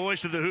Fisher,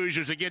 voice of the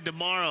Hoosiers. Again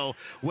tomorrow,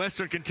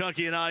 Western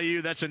Kentucky and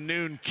IU. That's a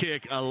noon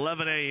kick,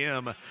 11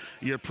 a.m.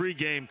 Your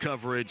pregame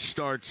coverage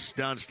starts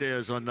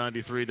downstairs on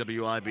 93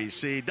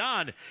 WIBC.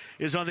 Don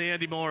is on the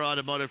Andy Moore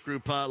Automotive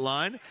Group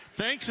hotline.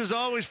 Thanks, as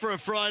always, for a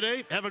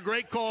Friday. Have a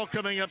great call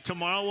coming up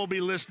tomorrow. We'll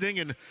be listening,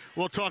 and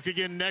we'll talk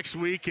again next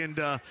week and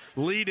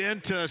lead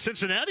into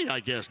Cincinnati, I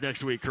guess,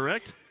 next week,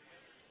 correct?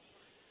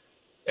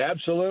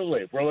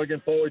 Absolutely. We're looking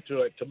forward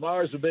to it.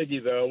 Tomorrow's a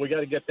biggie, though. We got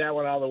to get that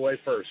one out of the way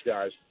first,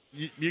 guys.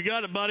 You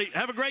got it, buddy.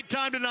 Have a great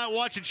time tonight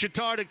watching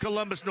Chittard and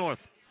Columbus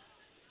North.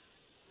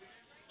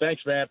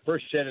 Thanks, man.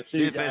 Appreciate it. See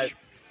you guys. Fish.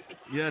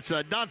 Yeah, it's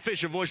Don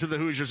Fisher, voice of the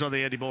Hoosiers on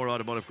the Andy Moore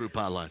Automotive Group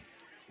hotline.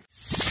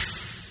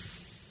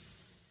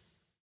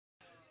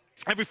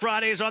 Every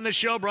Friday is on this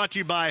show, brought to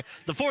you by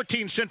the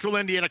 14 Central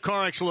Indiana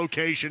CarX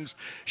locations.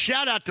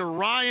 Shout out to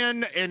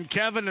Ryan and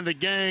Kevin and the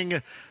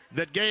gang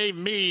that gave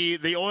me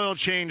the oil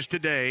change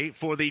today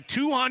for the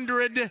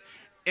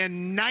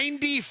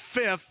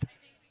 295th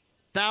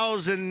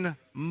thousand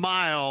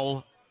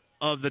mile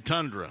of the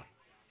Tundra.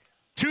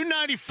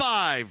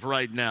 295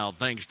 right now,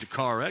 thanks to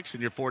CarX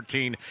and your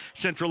 14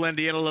 Central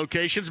Indiana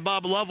locations.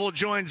 Bob Lovell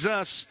joins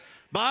us.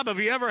 Bob, have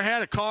you ever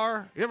had a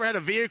car, you ever had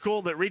a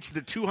vehicle that reached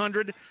the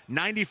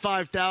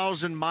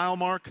 295,000 mile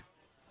mark?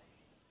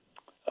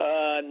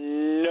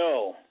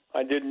 No,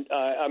 I didn't.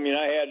 I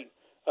had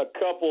a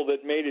couple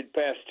that made it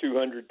past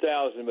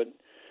 200,000, but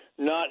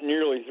not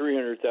nearly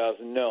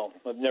 300,000. No,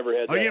 I've never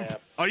had that happen.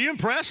 Are you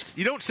impressed?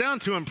 You don't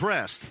sound too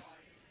impressed.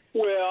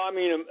 Well,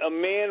 a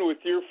man with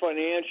your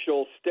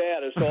financial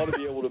status ought to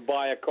be able to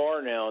buy a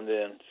car now and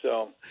then.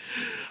 So,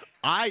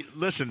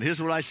 listen. Here's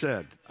what I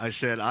said. I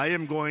said I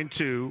am going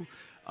to.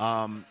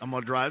 I'm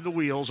going to drive the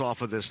wheels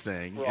off of this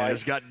thing. Right. And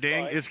it's got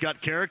It's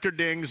got character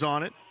dings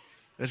on it.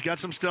 It's got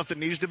some stuff that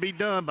needs to be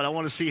done, but I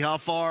want to see how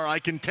far I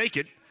can take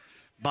it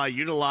by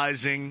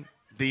utilizing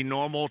the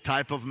normal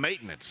type of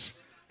maintenance.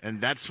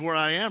 And that's where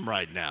I am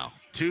right now,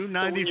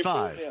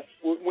 295.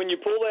 When you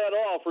pull that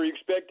off, are you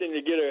expecting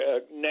to get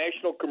a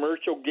national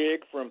commercial gig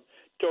from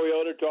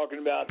Toyota talking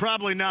about?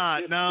 Probably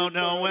not. No.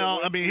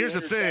 Well, here's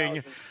the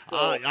thing.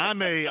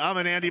 I'm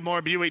an Andy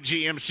Moore Buick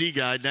GMC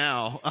guy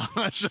now.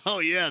 So,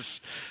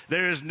 yes,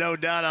 there's no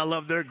doubt I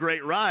love their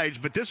great rides.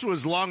 But this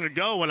was long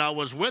ago when I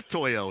was with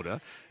Toyota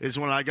is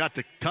when I got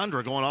the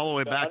Tundra going all the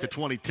way back to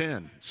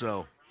 2010.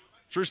 So,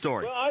 true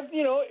story. Well,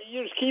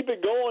 you just keep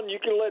it going. You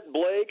can let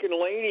Blake and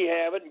Laney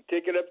have it and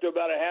take it up to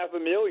about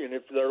 $500,000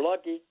 if they're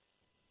lucky.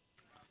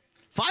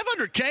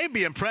 $500K would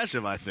be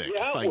impressive, I think,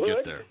 if I can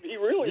get there. It'd be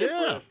really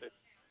impressive.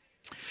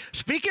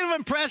 Speaking of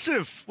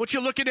impressive, what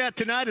you looking at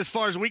tonight as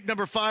far as week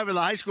number 5 of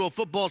the high school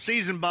football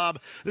season,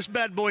 Bob? This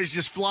bad boy's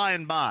just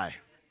flying by.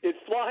 It's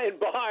flying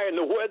by, and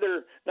the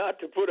weather, not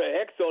to put a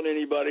hex on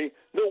anybody,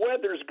 the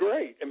weather's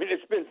great.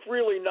 It's been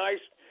really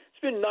nice. It's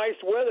been nice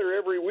weather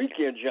every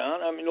weekend, John.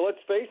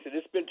 Let's face it,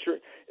 it's been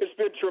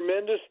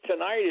tremendous.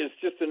 Tonight is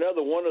just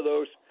another one of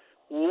those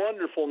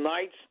wonderful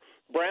nights.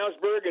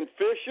 Brownsburg and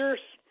Fishers,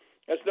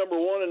 that's number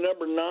 1 and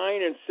number 9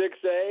 and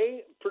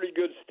 6A. Pretty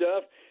good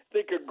stuff. I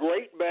think a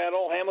great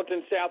battle,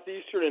 Hamilton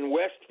Southeastern and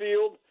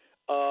Westfield.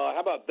 How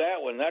about that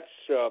one? That's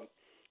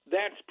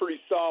pretty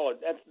solid.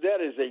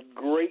 That is a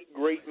great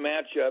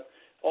matchup.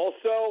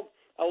 Also,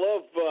 I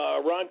love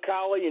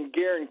Roncalli and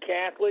Guerin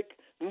Catholic,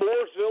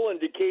 Mooresville and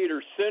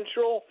Decatur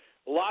Central,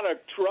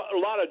 a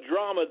lot of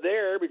drama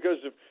there because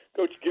of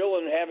Coach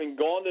Gillen having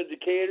gone to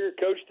Decatur,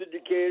 coached at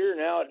Decatur,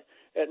 now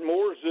at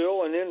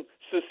Mooresville, and then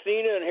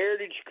Cecina and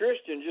Heritage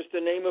Christian, just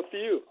to name a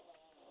few.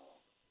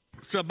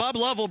 So Bob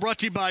Lovell, brought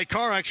to you by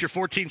CarX, your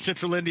 14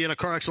 Central Indiana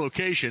CarX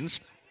locations.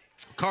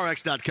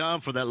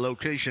 CarX.com for that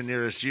location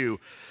nearest you.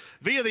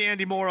 Via the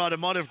Andy Moore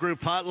Automotive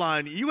Group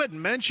hotline, you had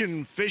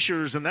mentioned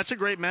Fishers, and that's a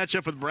great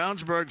matchup with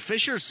Brownsburg.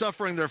 Fishers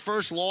suffering their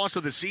first loss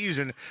of the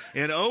season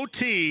in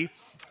OT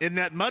in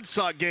that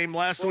Mudsock game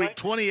last week,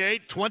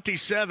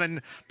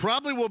 28-27.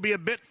 Probably will be a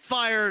bit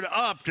fired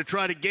up to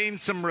try to gain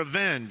some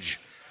revenge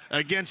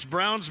against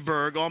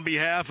Brownsburg on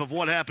behalf of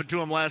what happened to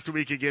them last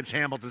week against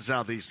Hamilton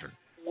Southeastern.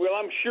 Well,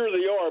 I'm sure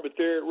they are, but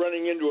they're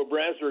running into a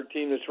Brownsburg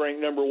team that's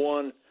ranked number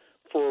one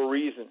for a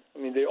reason. I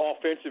mean,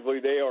 offensively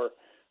they are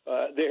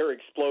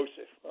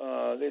explosive.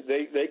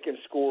 They can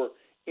score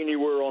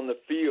anywhere on the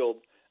field.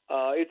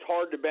 It's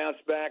hard to bounce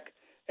back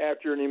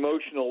after an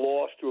emotional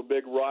loss to a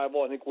big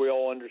rival. I think we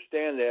all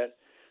understand that.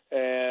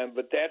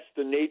 But that's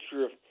the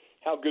nature of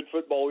how good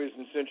football is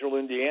in Central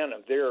Indiana.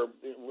 There are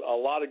a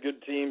lot of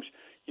good teams.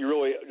 You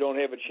really don't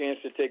have a chance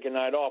to take a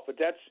night off. But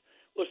that's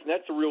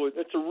a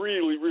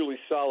really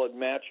solid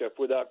matchup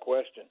without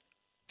question.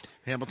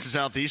 Hamilton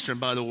Southeastern,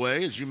 by the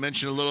way, as you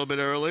mentioned a little bit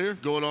earlier,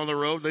 going on the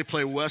road, they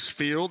play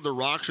Westfield. The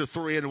Rocks are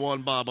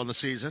 3-1, Bob, on the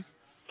season.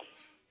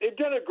 They've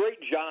done a great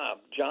job,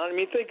 John. I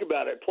mean, think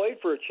about it. Played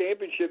for a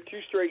championship 2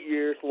 straight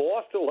years,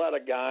 lost a lot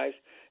of guys,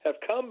 have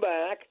come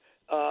back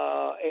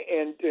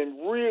and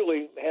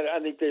really had. I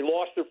think they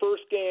lost their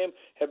first game,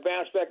 have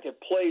bounced back, have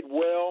played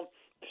well,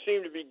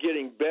 seem to be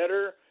getting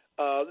better.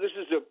 This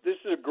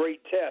is a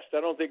great test.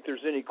 I don't think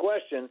there's any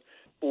question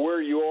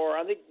where you are.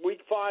 I think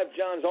Week 5,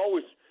 John's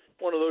always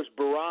one of those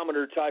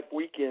barometer-type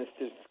weekends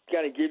to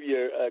kind of give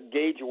you a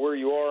gauge of where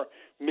you are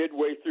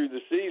midway through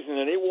the season,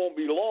 and it won't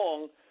be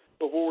long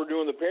before we're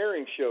doing the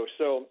pairing show.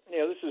 So,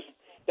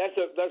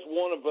 that's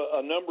one of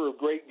a number of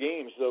great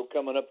games, though,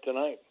 coming up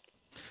tonight.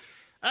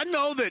 I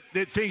know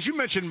that things, you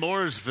mentioned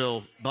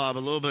Mooresville, Bob, a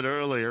little bit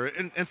earlier,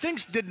 and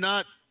things did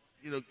not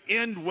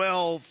end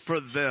well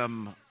for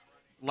them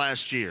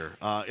last year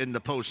in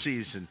the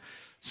postseason,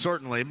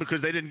 certainly,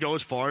 because they didn't go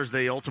as far as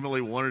they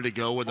ultimately wanted to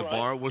go when the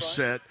bar was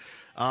set.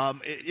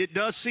 It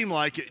does seem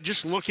like,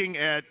 just looking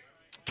at,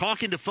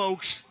 talking to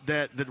folks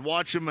that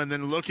watch them and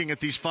then looking at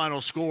these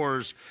final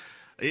scores,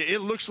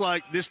 it looks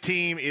like this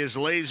team is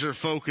laser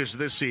focused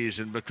this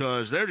season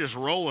because they're just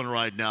rolling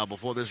right now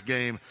before this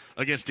game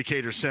against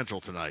Decatur Central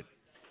tonight.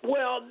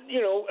 Well,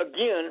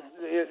 again,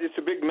 it's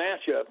a big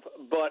matchup,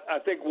 but I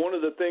think one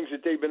of the things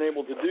that they've been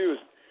able to do is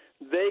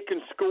they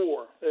can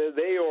score.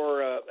 They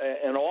are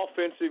an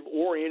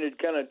offensive-oriented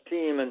kind of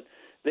team, and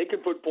they can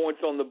put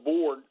points on the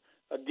board.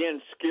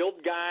 Again,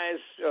 skilled guys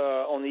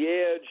on the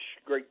edge,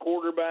 great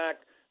quarterback,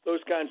 those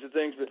kinds of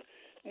things. But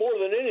more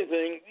than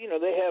anything,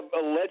 they have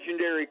a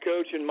legendary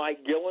coach in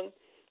Mike Gillen,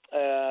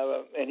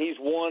 and he's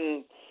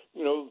won,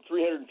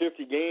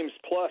 350 games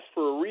plus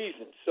for a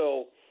reason.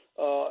 So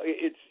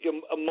it's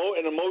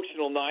an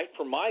emotional night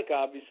for Mike,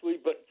 obviously,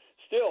 but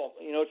still,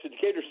 it's a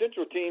Decatur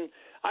Central team,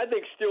 I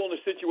think, still in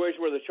a situation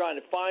where they're trying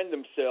to find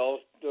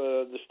themselves.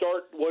 The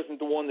start wasn't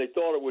the one they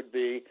thought it would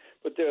be,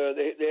 but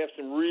they have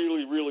some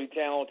really, really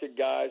talented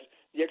guys.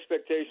 The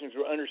expectations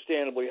were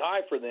understandably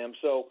high for them.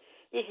 So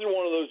this is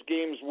one of those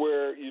games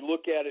where you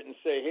look at it and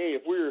say, hey,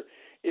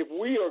 if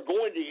we are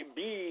going to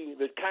be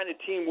the kind of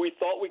team we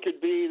thought we could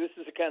be, this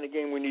is the kind of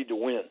game we need to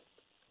win.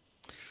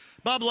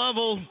 Bob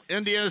Lovell,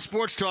 Indiana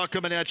Sports Talk,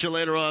 coming at you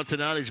later on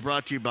tonight. He's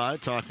brought to you by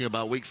talking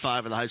about Week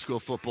 5 of the high school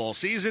football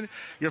season.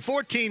 Your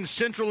 14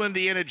 Central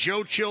Indiana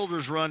Joe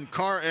Childers run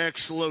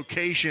CarX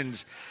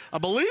locations. I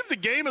believe the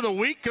game of the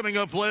week coming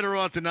up later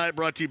on tonight,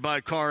 brought to you by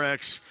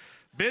CarX.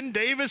 Ben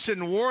Davis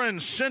and Warren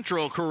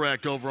Central,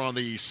 correct, over on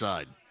the east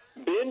side.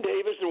 Ben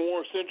Davis and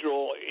Warren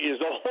Central is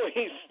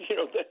always,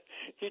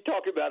 you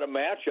talk about a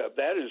matchup.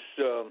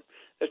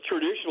 That's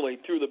traditionally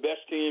two of the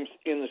best teams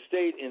in the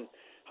state in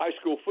high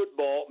school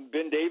football.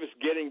 Ben Davis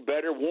getting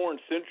better. Warren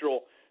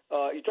Central,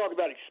 you talk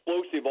about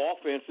explosive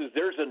offenses.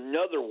 There's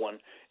another one.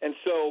 And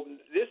so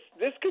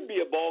this could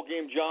be a ball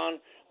game, John.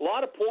 A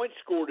lot of points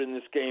scored in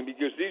this game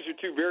because these are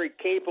two very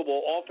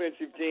capable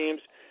offensive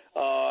teams,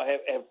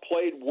 have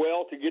played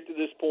well to get to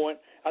this point.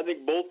 I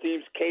think both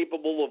teams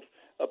capable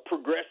of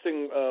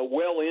progressing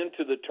well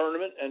into the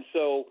tournament. And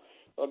so,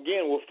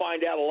 again, we'll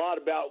find out a lot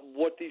about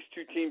what these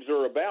two teams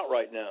are about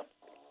right now.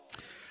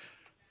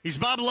 He's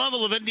Bob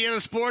Lovell of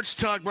Indiana Sports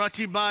Talk, brought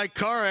to you by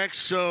CarX.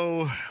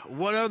 So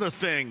what other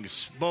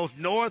things, both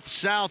north,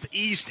 south,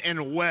 east,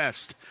 and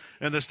west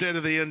in the state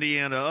of the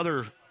Indiana,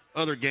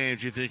 other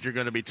games you think you're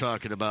going to be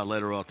talking about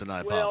later on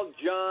tonight, Bob? Well,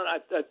 John,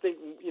 I think,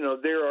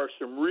 there are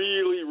some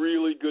really,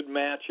 really good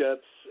matchups,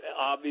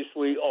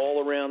 obviously,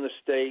 all around the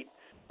state.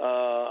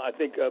 I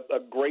think a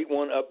great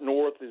one up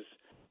north is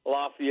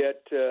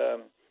Lafayette,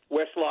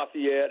 West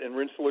Lafayette and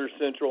Rensselaer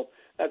Central.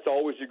 That's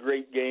always a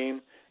great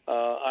game.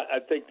 I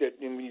think that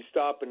when you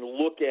stop and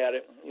look at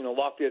it,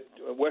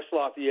 West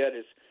Lafayette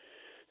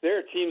they're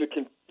a team that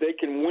can they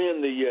can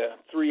win the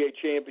 3A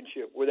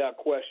championship without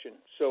question.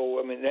 So,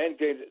 I mean,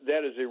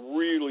 that is a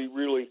really,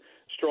 really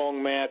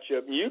strong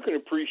matchup. You can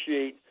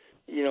appreciate,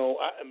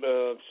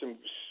 some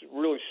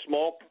really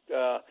small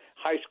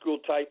high school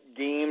type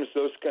games,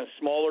 those kind of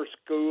smaller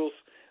schools.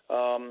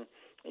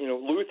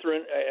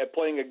 Lutheran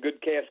playing a good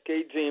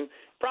Cascade team.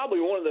 Probably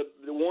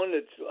the one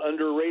that's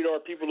under radar.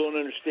 People don't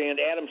understand.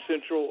 Adams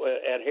Central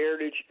at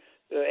Heritage.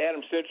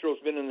 Adams Central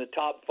has been in the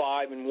top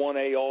 5 in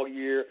 1A all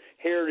year.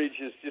 Heritage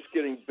is just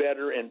getting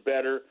better and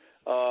better.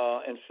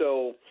 And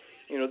so,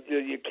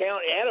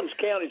 Adams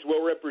County is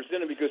well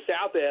represented because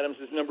South Adams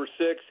is number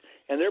 6,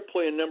 and they're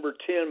playing number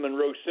 10,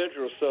 Monroe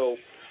Central. So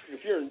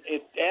if you're in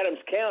Adams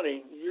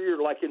County,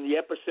 you're like in the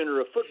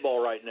epicenter of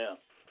football right now.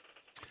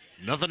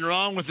 Nothing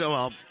wrong with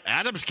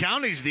Adams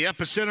County's the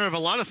epicenter of a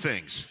lot of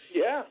things.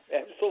 Yeah,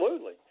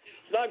 absolutely.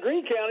 It's not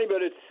Greene County,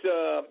 but it's,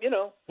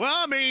 Well,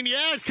 I mean,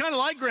 yeah, it's kind of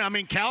like Greene. I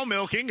mean, cow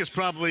milking is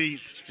probably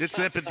at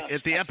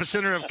the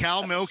epicenter of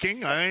cow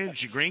milking. I mean,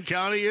 Greene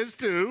County is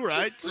too,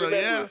 right? So,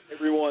 yeah.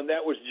 Everyone,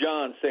 that was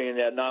John saying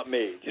that, not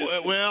me.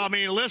 Well, I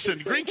mean, listen,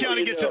 Greene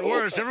County gets it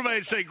worse. Everybody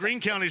would say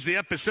Greene County's the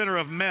epicenter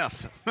of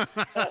meth. Again,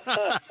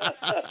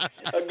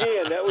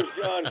 that was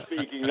John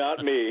speaking,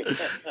 not me.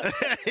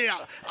 Yeah,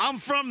 I'm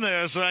from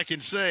there, so I can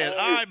say it.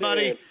 All right,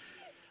 buddy.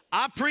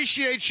 I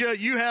appreciate you.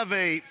 You have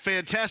a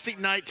fantastic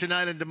night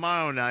tonight and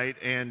tomorrow night,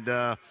 and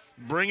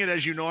bring it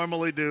as you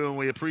normally do, and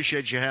we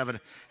appreciate you having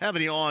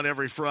you on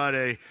every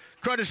Friday,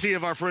 courtesy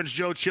of our friends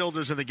Joe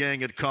Childers and the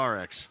gang at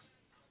CarX.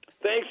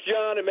 Thanks,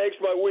 John. It makes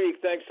my week.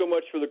 Thanks so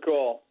much for the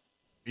call.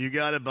 You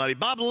got it, buddy.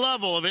 Bob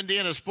Lovell of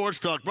Indiana Sports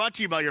Talk, brought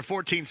to you by your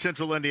 14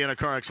 Central Indiana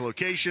CarX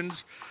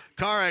locations.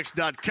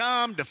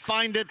 CarX.com to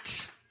find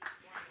it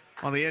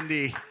on the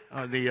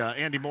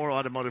Andy Moore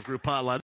Automotive Group hotline.